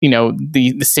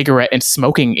cigarette and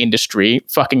smoking industry,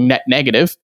 fucking net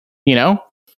negative,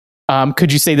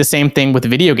 Could you say the same thing with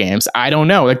video games? I don't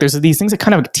know. Like, there's these things that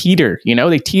kind of teeter,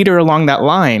 they teeter along that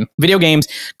line. Video games,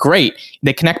 great.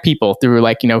 They connect people through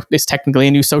it's technically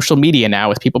a new social media now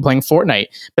with people playing Fortnite.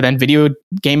 But then video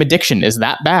game addiction, is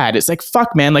that bad? It's like,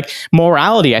 fuck, man. Like,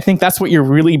 morality. I think that's what you're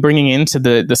really bringing into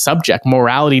the subject,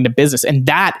 morality into business. And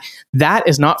that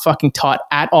is not fucking taught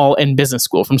at all in business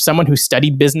school. From someone who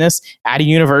studied business at a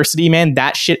university, man,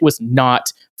 that shit was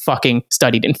not fucking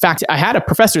studied. In fact, I had a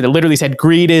professor that literally said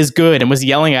greed is good and was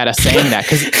yelling at us saying that.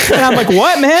 And I'm like,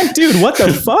 what, man? Dude, what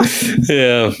the fuck?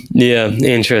 Yeah,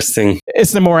 interesting.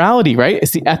 It's the morality, right?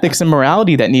 It's the ethics and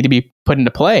morality that need to be put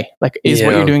into play. Like, is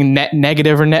what you're doing net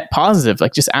negative or net positive?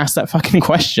 Like, just ask that fucking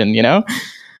question, I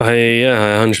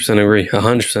 100% agree.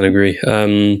 100%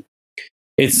 agree.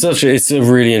 It's a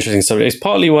really interesting subject. It's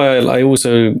partly why I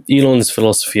also, Elon's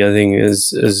philosophy, I think,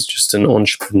 is just an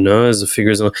entrepreneur, as a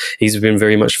figure. He's been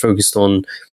very much focused on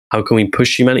how can we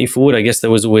push humanity forward. I guess there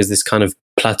was always this kind of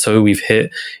plateau we've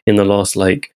hit in the last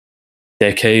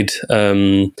decade,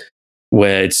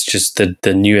 where it's just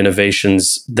the new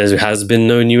innovations. There has been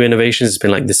no new innovations. It's been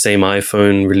like the same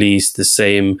iPhone release, the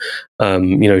same,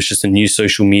 it's just a new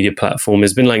social media platform.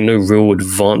 There's been like no real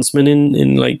advancement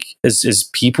in like as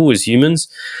people, as humans,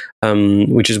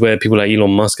 which is where people like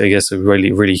Elon Musk, I guess, are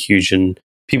really, really huge. And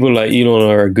people like Elon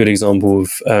are a good example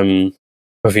of an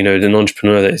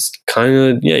entrepreneur that is kind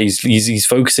of, he's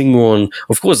focusing more on,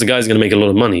 of course, the guy's going to make a lot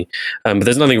of money, but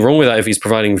there's nothing wrong with that if he's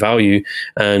providing value.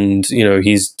 And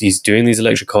he's doing these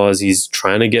electric cars. He's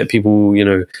trying to get people,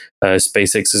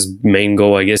 SpaceX's main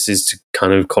goal, I guess, is to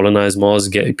kind of colonize Mars,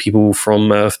 get people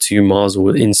from Earth to Mars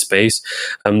or in space.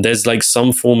 There's like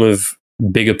some form of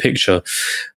bigger picture.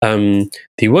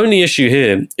 The only issue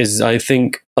here is I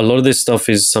think a lot of this stuff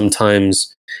is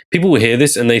sometimes people will hear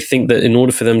this and they think that in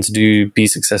order for them to be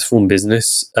successful in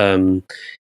business,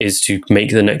 is to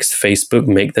make the next Facebook,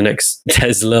 make the next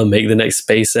Tesla, make the next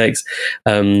SpaceX.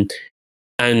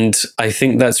 And I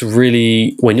think that's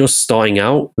really, when you're starting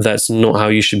out, that's not how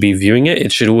you should be viewing it.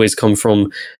 It should always come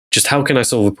from just how can I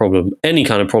solve a problem? Any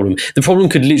kind of problem. The problem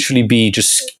could literally be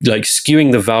just like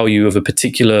skewing the value of a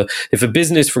particular, if a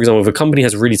business, for example, if a company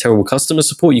has really terrible customer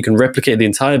support, you can replicate the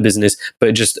entire business,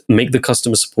 but just make the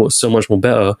customer support so much more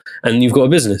better and you've got a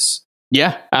business.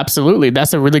 Yeah, absolutely.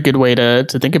 That's a really good way to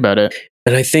think about it.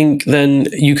 And I think then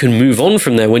you can move on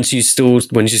from there once you start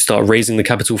raising the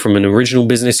capital from an original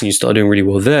business and you start doing really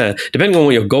well there, depending on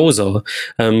what your goals are.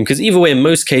 Because either way, in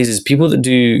most cases, people that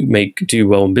do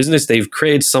well in business, they've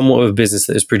created somewhat of a business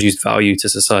that has produced value to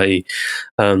society.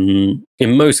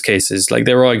 In most cases, like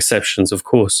there are exceptions, of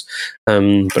course.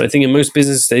 But I think in most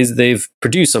businesses, they've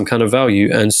produced some kind of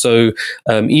value. And so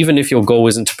even if your goal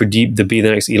isn't to be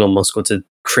the next Elon Musk or to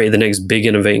create the next big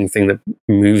innovating thing that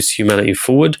moves humanity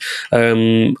forward,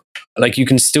 like you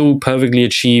can still perfectly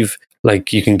achieve,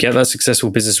 like you can get that successful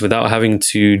business without having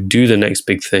to do the next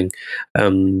big thing.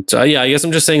 So yeah, I guess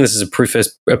I'm just saying this as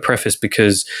a preface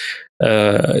because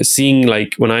seeing,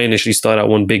 like, when I initially started out,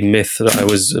 one big myth that I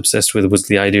was obsessed with was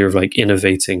the idea of like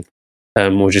innovating.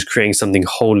 Or just creating something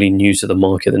wholly new to the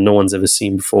market that no one's ever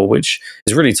seen before, which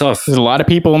is really tough. There's a lot of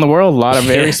people in the world, a lot of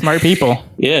very smart people.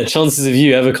 Yeah, chances of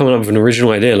you ever coming up with an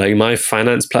original idea, like my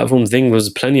finance platform thing, was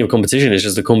plenty of competition. It's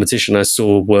just the competition I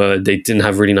saw were they didn't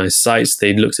have really nice sites.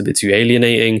 They looked a bit too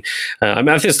alienating. I mean,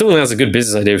 I still think that's a good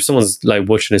business idea. If someone's like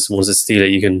watching this and wants to steal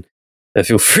it, you can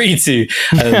feel free to.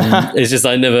 It's just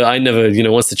I never,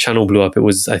 once the channel blew up,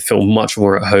 I felt much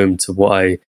more at home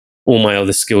to all my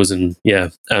other skills, and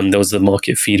there was the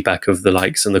market feedback of the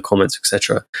likes and the comments,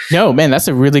 etc. No, man, that's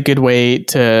a really good way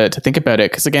to think about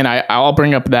it. Because again, I'll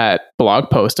bring up that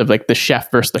blog post of like the chef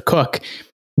versus the cook.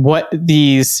 What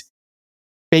these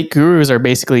fake gurus are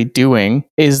basically doing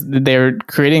is they're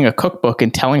creating a cookbook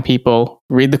and telling people,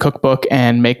 read the cookbook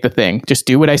and make the thing. Just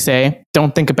do what I say.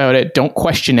 Don't think about it. Don't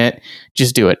question it.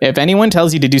 Just do it. If anyone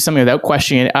tells you to do something without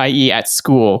questioning it, i.e. at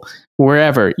school,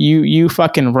 wherever, you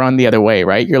fucking run the other way,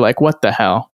 right? You're like, what the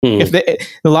hell? If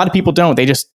a lot of people don't, they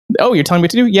just, oh, you're telling me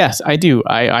what to do? Yes, I do.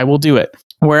 I will do it.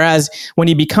 Whereas when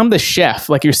you become the chef,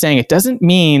 like you're saying, it doesn't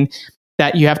mean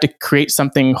that you have to create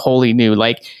something wholly new.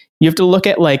 Like you have to look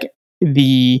at like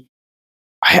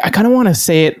I kind of want to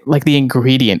say it like the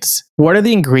ingredients. What are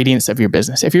the ingredients of your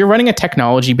business? If you're running a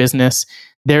technology business,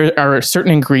 there are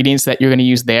certain ingredients that you're going to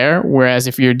use there. Whereas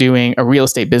if you're doing a real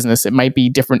estate business, it might be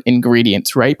different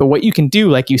ingredients, right? But what you can do,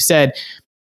 like you said,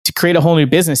 to create a whole new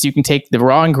business, you can take the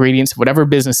raw ingredients of whatever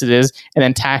business it is and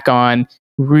then tack on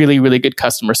really, really good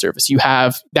customer service.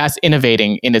 That's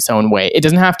innovating in its own way. It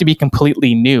doesn't have to be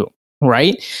completely new,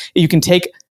 right? You can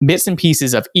take bits and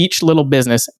pieces of each little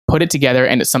business, put it together,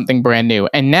 and it's something brand new.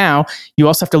 And now you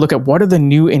also have to look at what are the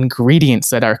new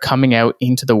ingredients that are coming out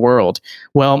into the world.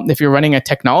 Well, if you're running a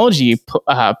technology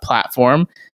platform,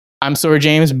 I'm sorry,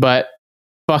 James, but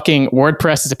fucking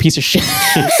WordPress is a piece of shit.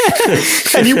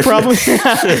 And you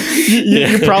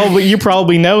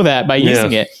probably know that by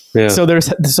using it. Yeah. So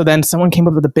then someone came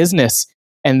up with a business.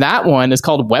 And that one is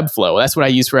called Webflow. That's what I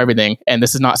use for everything. And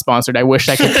this is not sponsored. I wish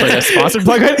I could put a sponsored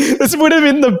plug. This would have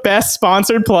been the best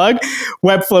sponsored plug.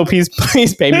 Webflow, please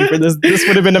pay me for this. This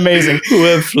would have been amazing.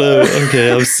 Webflow.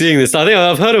 Okay, I'm seeing this. I think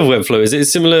I've heard of Webflow. Is it a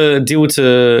similar deal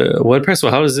to WordPress,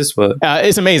 or how does this work?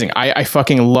 It's amazing. I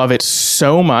fucking love it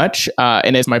so much.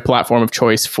 And it's my platform of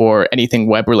choice for anything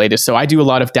web related. So I do a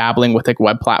lot of dabbling with like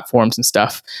web platforms and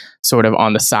stuff sort of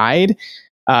on the side.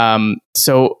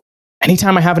 So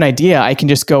anytime I have an idea, I can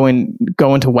just go into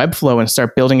Webflow and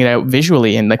start building it out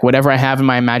visually. And like whatever I have in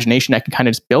my imagination, I can kind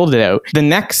of just build it out. The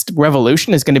next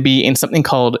revolution is going to be in something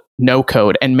called no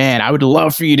code. And man, I would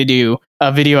love for you to do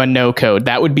a video on no code.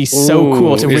 That would be so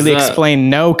cool to really explain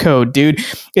no code, dude.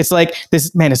 It's like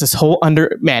this, man, it's this whole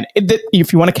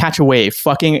if you want to catch a wave,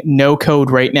 fucking no code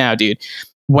right now, dude.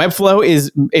 Webflow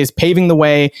is paving the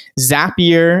way.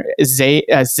 Zapier,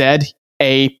 Zapier,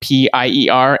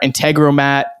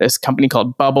 Integromat, this company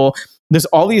called Bubble. There's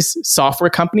all these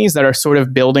software companies that are sort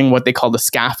of building what they call the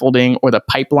scaffolding or the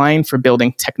pipeline for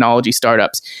building technology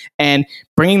startups. And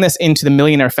bringing this into the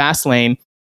Millionaire Fast Lane,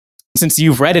 since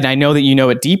you've read it, I know that you know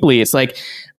it deeply. It's like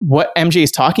what MJ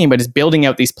is talking about is building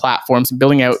out these platforms and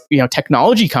building out,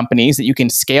 technology companies that you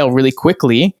can scale really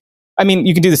quickly. I mean,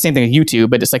 you can do the same thing with YouTube,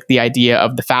 but it's like the idea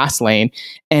of the fast lane.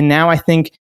 And now I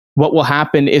think what will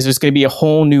happen is there's going to be a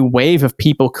whole new wave of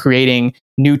people creating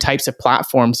new types of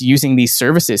platforms using these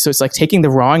services. So it's like taking the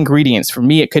raw ingredients. For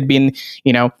me, it could be in,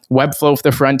 Webflow for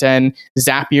the front end,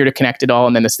 Zapier to connect it all,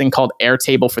 and then this thing called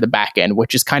Airtable for the back end,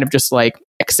 which is kind of just like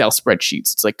Excel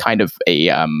spreadsheets. It's like kind of a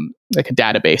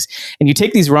database. And you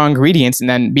take these raw ingredients, and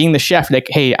then being the chef, like,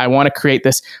 hey, I want to create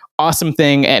this awesome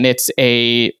thing, and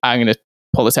I'm going to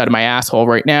pull this out of my asshole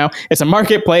right now. It's a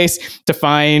marketplace to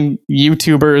find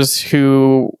YouTubers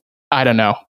who, I don't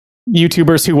know,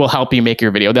 YouTubers who will help you make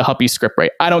your video. They'll help you script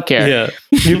write. I don't care. Yeah.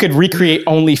 You could recreate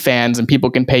OnlyFans and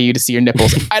people can pay you to see your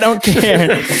nipples. I don't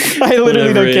care. I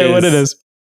literally don't care what it is.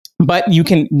 But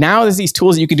now there's these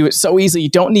tools that you can do it so easily. You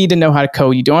don't need to know how to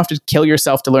code. You don't have to kill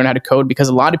yourself to learn how to code, because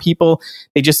a lot of people,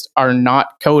 they just are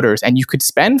not coders, and you could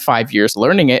spend 5 years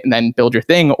learning it and then build your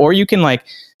thing. Or you can like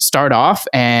start off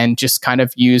and just kind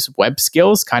of use web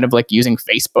skills, kind of like using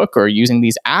Facebook or using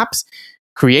these apps,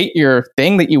 create your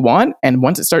thing that you want. And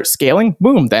once it starts scaling,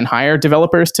 boom, then hire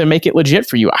developers to make it legit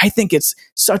for you. I think it's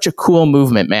such a cool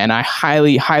movement, man. I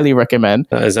highly, highly recommend.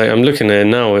 I'm looking at it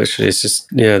now, actually. It's just,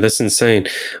 that's insane.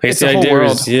 I guess the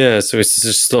idea is, so it's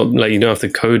just stop, like, you don't have to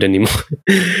code anymore.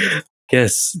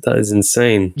 Yes, that is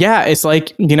insane. Yeah, it's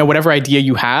like, whatever idea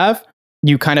you have,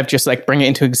 you kind of just like bring it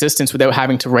into existence without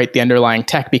having to write the underlying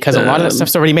tech, because a lot of that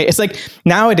stuff's already made. It's like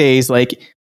nowadays, like,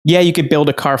 yeah, you could build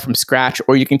a car from scratch,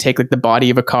 or you can take like the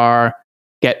body of a car,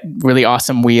 get really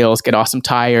awesome wheels, get awesome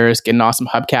tires, get an awesome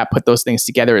hubcap, put those things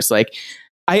together. It's like,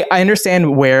 I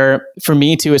understand where, for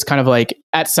me too, is kind of like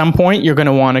at some point you're going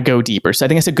to want to go deeper. So I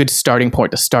think it's a good starting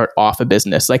point to start off a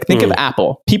business. Like think of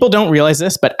Apple. People don't realize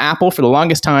this, but Apple, for the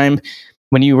longest time,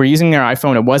 when you were using their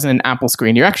iPhone, it wasn't an Apple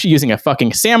screen. You're actually using a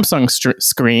fucking Samsung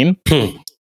screen.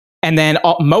 And then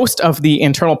most of the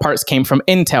internal parts came from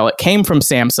Intel. It came from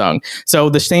Samsung. So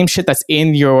the same shit that's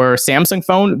in your Samsung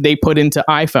phone, they put into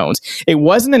iPhones. It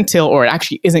wasn't until, or it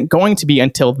actually isn't going to be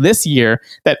until this year,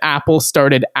 that Apple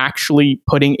started actually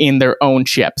putting in their own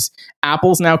chips.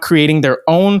 Apple's now creating their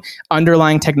own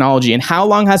underlying technology. And how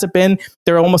long has it been?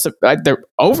 They're over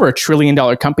 $1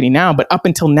 trillion company now, but up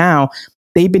until now,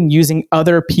 they've been using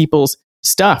other people's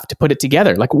stuff to put it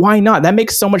together. Like, why not? That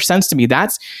makes so much sense to me.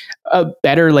 That's a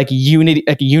better like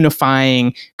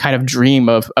unifying kind of dream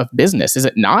of business, is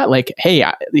it not? Like, hey,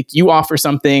 you offer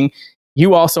something,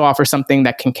 you also offer something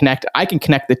that can connect. I can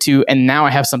connect the two, and now I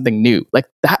have something new. Like,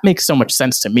 that makes so much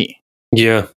sense to me.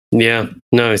 Yeah.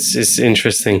 No, it's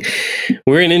interesting.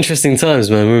 We're in interesting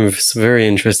times, man. We're in very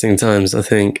interesting times, I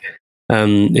think.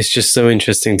 It's just so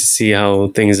interesting to see how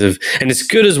things have, and it's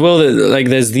good as well that like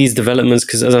there's these developments,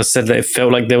 because as I said, that it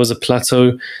felt like there was a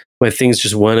plateau where things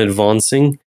just weren't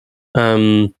advancing,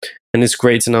 and it's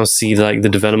great to now see like the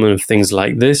development of things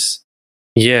like this.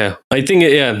 Yeah, I think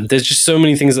there's just so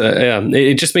many things.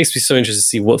 It just makes me so interested to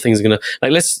see what things are gonna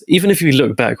like. Even if you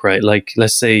look back, right? Like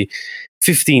let's say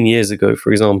 15 years ago,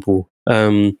 for example.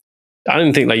 I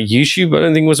don't think like YouTube, I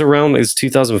don't think was around. It was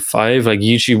 2005. Like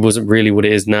YouTube wasn't really what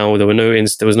it is now. There was no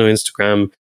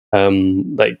Instagram,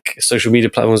 like social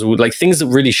media platforms, like things that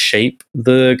really shape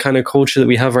the kind of culture that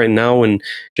we have right now, and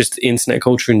just internet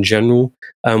culture in general,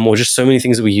 or just so many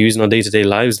things that we use in our day-to-day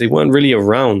lives. They weren't really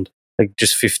around like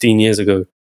just 15 years ago.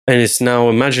 And it's now,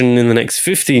 imagine in the next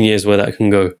 15 years where that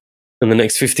can go, and the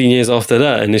next 15 years after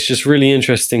that. And it's just really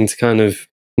interesting to kind of,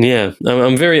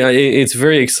 it's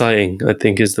very exciting, I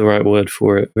think is the right word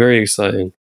for it. Very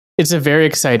exciting. It's a very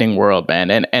exciting world,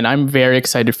 man. And I'm very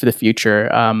excited for the future.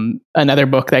 Another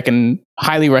book that I can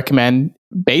highly recommend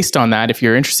based on that, if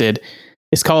you're interested,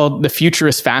 is called The Future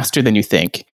is Faster Than You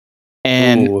Think.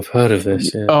 And I've heard of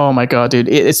this. Yeah. Oh my God, dude.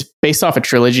 It's based off a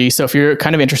trilogy. So if you're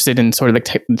kind of interested in sort of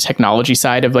the technology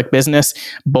side of like business,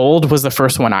 Bold was the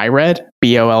first one I read,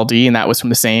 BOLD. And that was from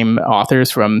the same authors,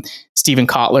 from Stephen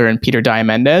Kotler and Peter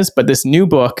Diamandis. But this new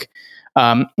book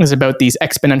is about these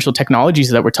exponential technologies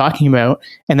that we're talking about.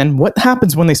 And then what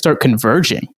happens when they start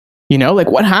converging? Like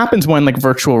what happens when like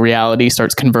virtual reality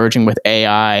starts converging with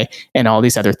AI and all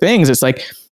these other things? It's like,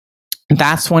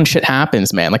 that's when shit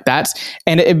happens, man. Like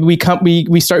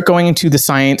we start going into the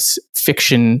science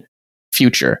fiction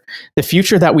future, the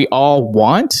future that we all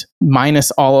want,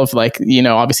 minus all of like,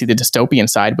 obviously the dystopian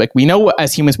side. Like we know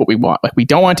as humans what we want. Like we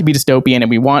don't want it to be dystopian, and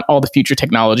we want all the future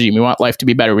technology, and we want life to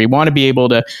be better. We want to be able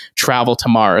to travel to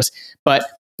Mars. But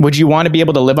would you want to be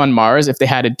able to live on Mars if they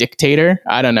had a dictator?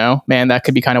 I don't know, man. That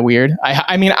could be kind of weird.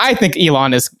 I think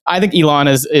Elon is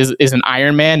an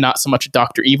Iron Man, not so much a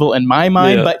Dr. Evil in my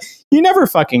mind, but you never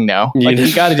fucking know. Like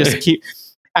you got to just keep.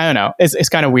 I don't know. It's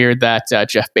kind of weird that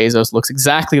Jeff Bezos looks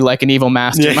exactly like an evil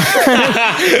mastermind.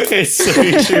 It's so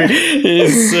true.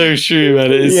 It's so true,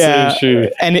 man. It is so true.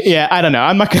 And I don't know.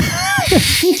 I'm not gonna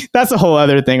that's a whole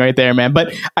other thing right there, man.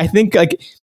 But I think like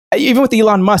even with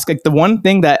Elon Musk, like the one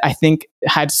thing that I think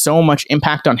had so much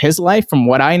impact on his life, from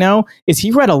what I know, is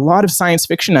he read a lot of science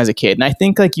fiction as a kid. And I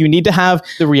think like you need to have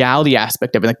the reality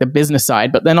aspect of it, like the business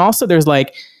side, but then also there's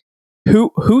like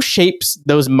who shapes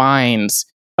those minds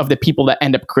of the people that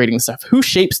end up creating stuff? Who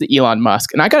shapes the Elon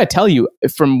Musk? And I got to tell you,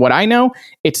 from what I know,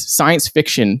 it's science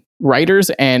fiction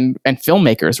writers and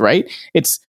filmmakers, right?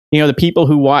 It's, the people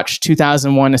who watched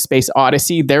 2001: A Space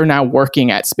Odyssey, they're now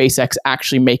working at SpaceX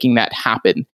actually making that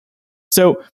happen.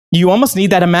 So you almost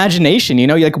need that imagination,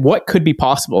 you're like, what could be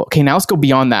possible? Okay, now let's go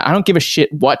beyond that. I don't give a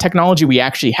shit what technology we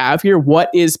actually have here. What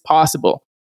is possible?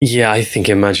 Yeah, I think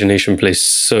imagination plays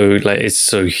it's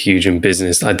so huge in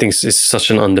business. I think it's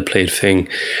such an underplayed thing,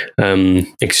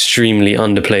 extremely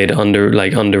underplayed,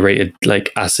 underrated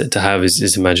asset to have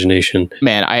is imagination.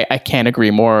 Man, I can't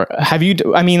agree more.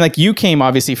 You came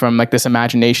obviously from like this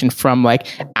imagination from like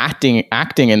acting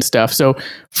and stuff. So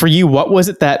for you, what was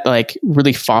it that like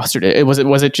really fostered it?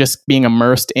 Was it just being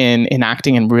immersed in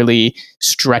acting and really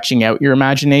stretching out your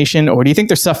imagination? Or do you think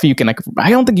there's stuff you can I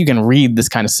don't think you can read this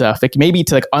kind of stuff, like maybe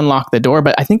to like unlock the door,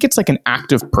 but I think it's like an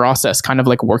active process, kind of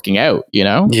like working out,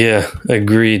 Yeah,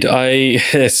 agreed.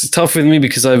 It's tough with me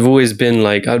because I've always been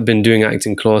I'd been doing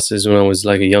acting classes when I was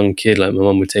like a young kid. Like my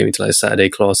mom would take me to like Saturday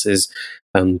classes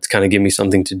to kind of give me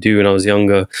something to do when I was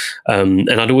younger. And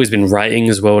I'd always been writing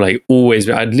as well, like always.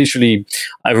 I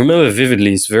remember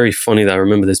vividly, it's very funny that I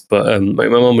remember this, but my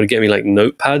mom would get me like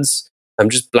notepads,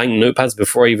 just blank notepads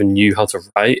before I even knew how to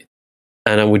write.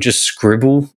 And I would just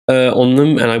scribble on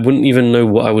them, and I wouldn't even know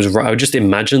what I was writing. I would just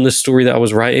imagine the story that I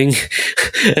was writing,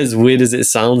 as weird as it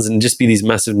sounds, and just be these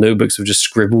massive notebooks with just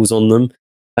scribbles on them.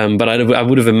 But I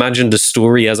would have imagined the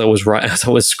story as I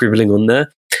was scribbling on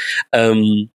there.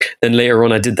 Then later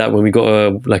on, I did that when we got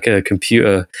a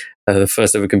computer, the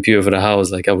first ever computer for the house.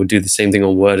 Like I would do the same thing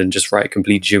on Word and just write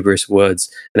complete gibberish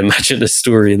words and imagine a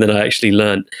story. And then I actually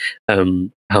learned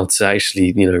how to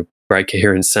actually, write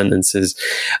coherent sentences.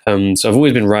 So I've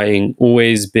always been writing,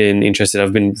 always been interested.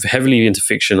 I've been heavily into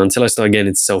fiction until I started getting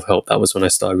into self-help. That was when I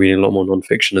started reading a lot more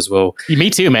nonfiction as well. Me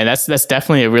too, man. That's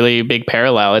definitely a really big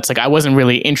parallel. It's like I wasn't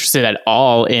really interested at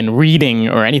all in reading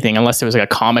or anything unless it was like a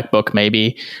comic book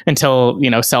maybe, until,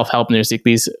 self-help and there's like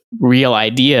these real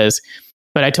ideas.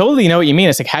 But I totally know what you mean.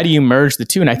 It's like, how do you merge the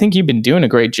two? And I think you've been doing a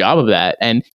great job of that.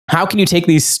 And how can you take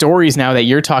these stories now that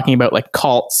you're talking about, like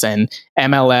cults and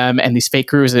MLM and these fake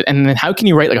gurus, and then how can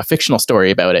you write like a fictional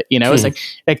story about it? It's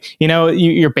like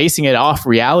you're basing it off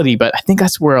reality, but I think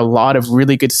that's where a lot of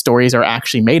really good stories are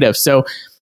actually made of. So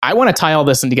I want to tie all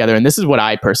this in together. And this is what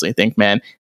I personally think, man.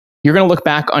 You're going to look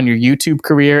back on your YouTube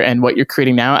career and what you're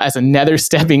creating now as another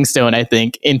stepping stone, I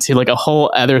think, into like a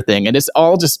whole other thing. And it's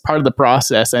all just part of the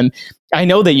process. And I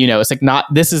know that, it's like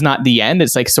this is not the end.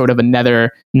 It's like sort of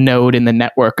another node in the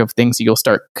network of things you'll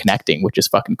start connecting, which is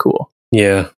fucking cool.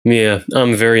 Yeah.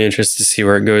 I'm very interested to see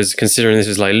where it goes, considering this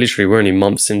is like literally we're only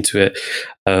months into it.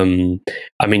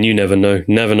 You never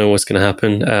know what's going to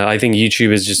happen. I think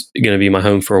YouTube is just going to be my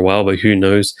home for a while, but who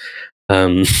knows?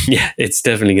 It's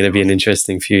definitely going to be an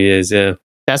interesting few years. Yeah.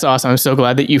 That's awesome. I'm so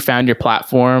glad that you found your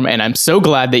platform, and I'm so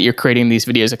glad that you're creating these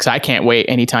videos because I can't wait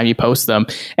anytime you post them.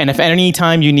 And if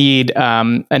anytime you need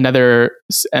another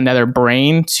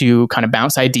brain to kind of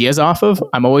bounce ideas off of,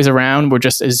 I'm always around. We're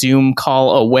just a Zoom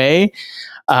call away.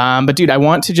 But dude, I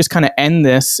want to just kind of end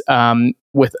this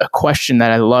with a question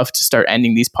that I love to start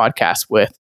ending these podcasts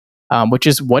with, which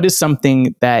is, what is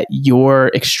something that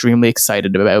you're extremely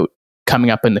excited about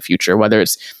coming up in the future, whether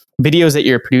it's videos that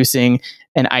you're producing,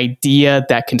 an idea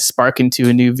that can spark into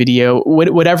a new video,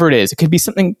 whatever it is. It could be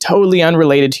something totally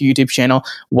unrelated to YouTube channel.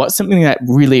 What's something that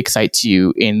really excites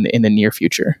you in the near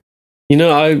future?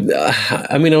 I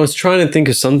was trying to think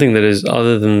of something that is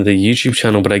other than the YouTube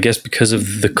channel, but I guess because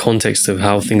of the context of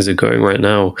how things are going right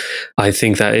now, I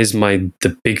think that is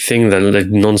the big thing that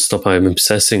nonstop I'm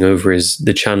obsessing over is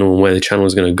the channel and where the channel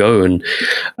is going to go. And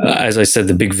as I said,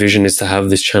 the big vision is to have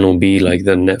this channel be like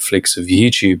the Netflix of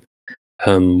YouTube,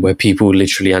 where people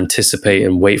literally anticipate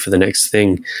and wait for the next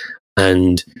thing,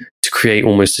 and to create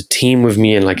almost a team with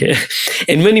me. And like,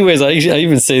 in many ways, I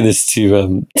even say this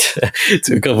to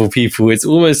to a couple of people. It's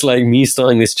almost like me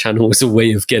starting this channel was a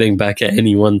way of getting back at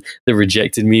anyone that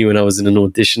rejected me when I was in an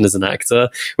audition as an actor,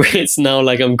 where it's now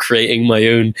like I'm creating my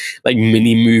own like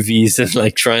mini movies and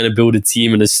like trying to build a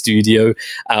team and a studio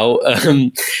out.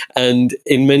 And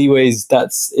in many ways,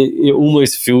 it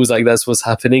almost feels like that's what's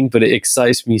happening, but it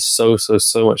excites me so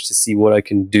much to see what I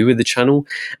can do with the channel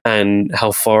and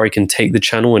how far I can take the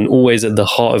channel. And always at the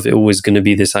heart of it, always going to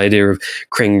be this idea of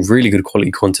creating really good quality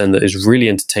content that is really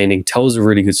entertaining, tells a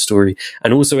really good story,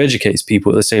 and also educates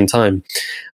people at the same time.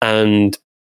 And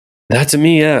that to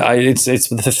me, yeah, it's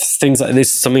the things like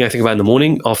this, something I think about in the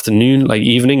morning, afternoon, like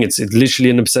evening. It's literally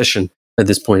an obsession at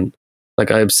this point.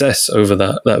 Like I obsess over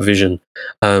that vision,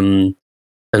 and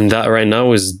that right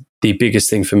now is the biggest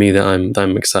thing for me that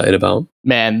I'm excited about.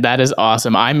 Man, that is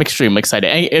awesome. I'm extremely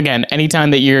excited. Again,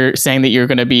 anytime that you're saying that you're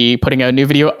going to be putting out a new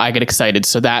video, I get excited.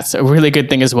 So that's a really good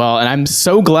thing as well. And I'm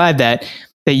so glad that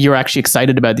you're actually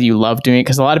excited about that, you love doing it,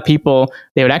 because a lot of people,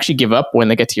 they would actually give up when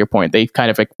they get to your point. They kind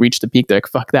of like reach the peak. They're like,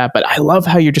 fuck that. But I love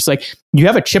how you're just like, you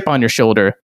have a chip on your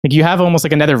shoulder. Like you have almost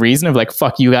like another reason of like,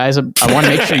 fuck you guys. I want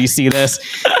to make sure you see this.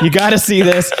 You got to see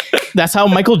this. That's how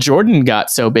Michael Jordan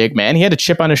got so big, man. He had a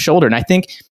chip on his shoulder. And I think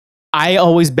I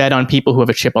always bet on people who have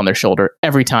a chip on their shoulder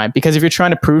every time, because if you're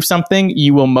trying to prove something,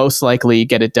 you will most likely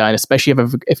get it done, especially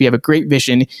if you have a great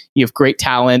vision, you have great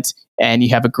talent, and you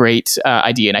have a great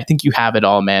idea. And I think you have it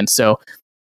all, man. So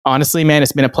honestly, man,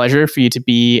 it's been a pleasure for you to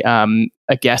be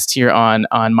a guest here on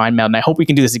Mind Meld. And I hope we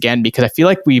can do this again, because I feel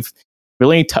like we've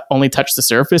really only touched the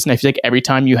surface. And I feel like every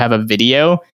time you have a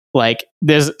video, like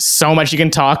there's so much you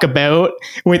can talk about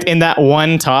within that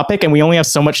one topic. And we only have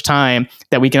so much time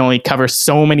that we can only cover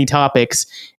so many topics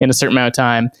in a certain amount of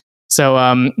time.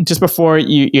 So just before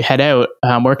you head out,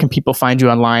 where can people find you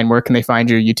online? Where can they find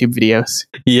your YouTube videos?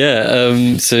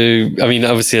 Yeah. So, I mean,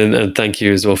 obviously, and thank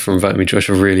you as well for inviting me, Josh.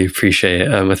 I really appreciate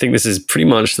it. I think this is pretty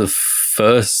much the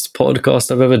first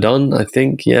podcast I've ever done, I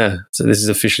think. Yeah. So this is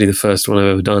officially the first one I've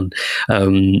ever done.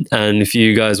 And if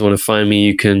you guys want to find me,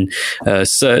 you can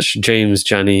search James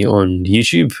Jani on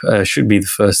YouTube. Should be the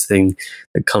first thing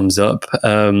that comes up.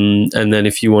 And then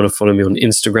if you want to follow me on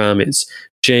Instagram, it's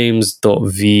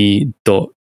james.v.j.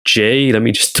 Let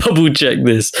me just double check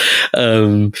this.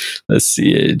 Let's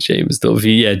see,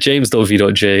 james.v. Yeah,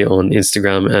 james.v.j on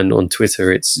Instagram, and on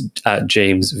Twitter it's at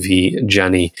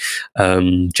jamesvjani,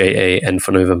 JAN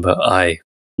for November I.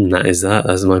 And that's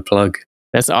my plug.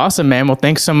 That's awesome, man. Well,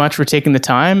 thanks so much for taking the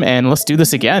time, and let's do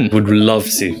this again. Would love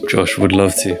to, Josh. Would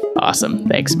love to. Awesome.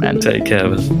 Thanks, man. Take care,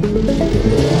 man.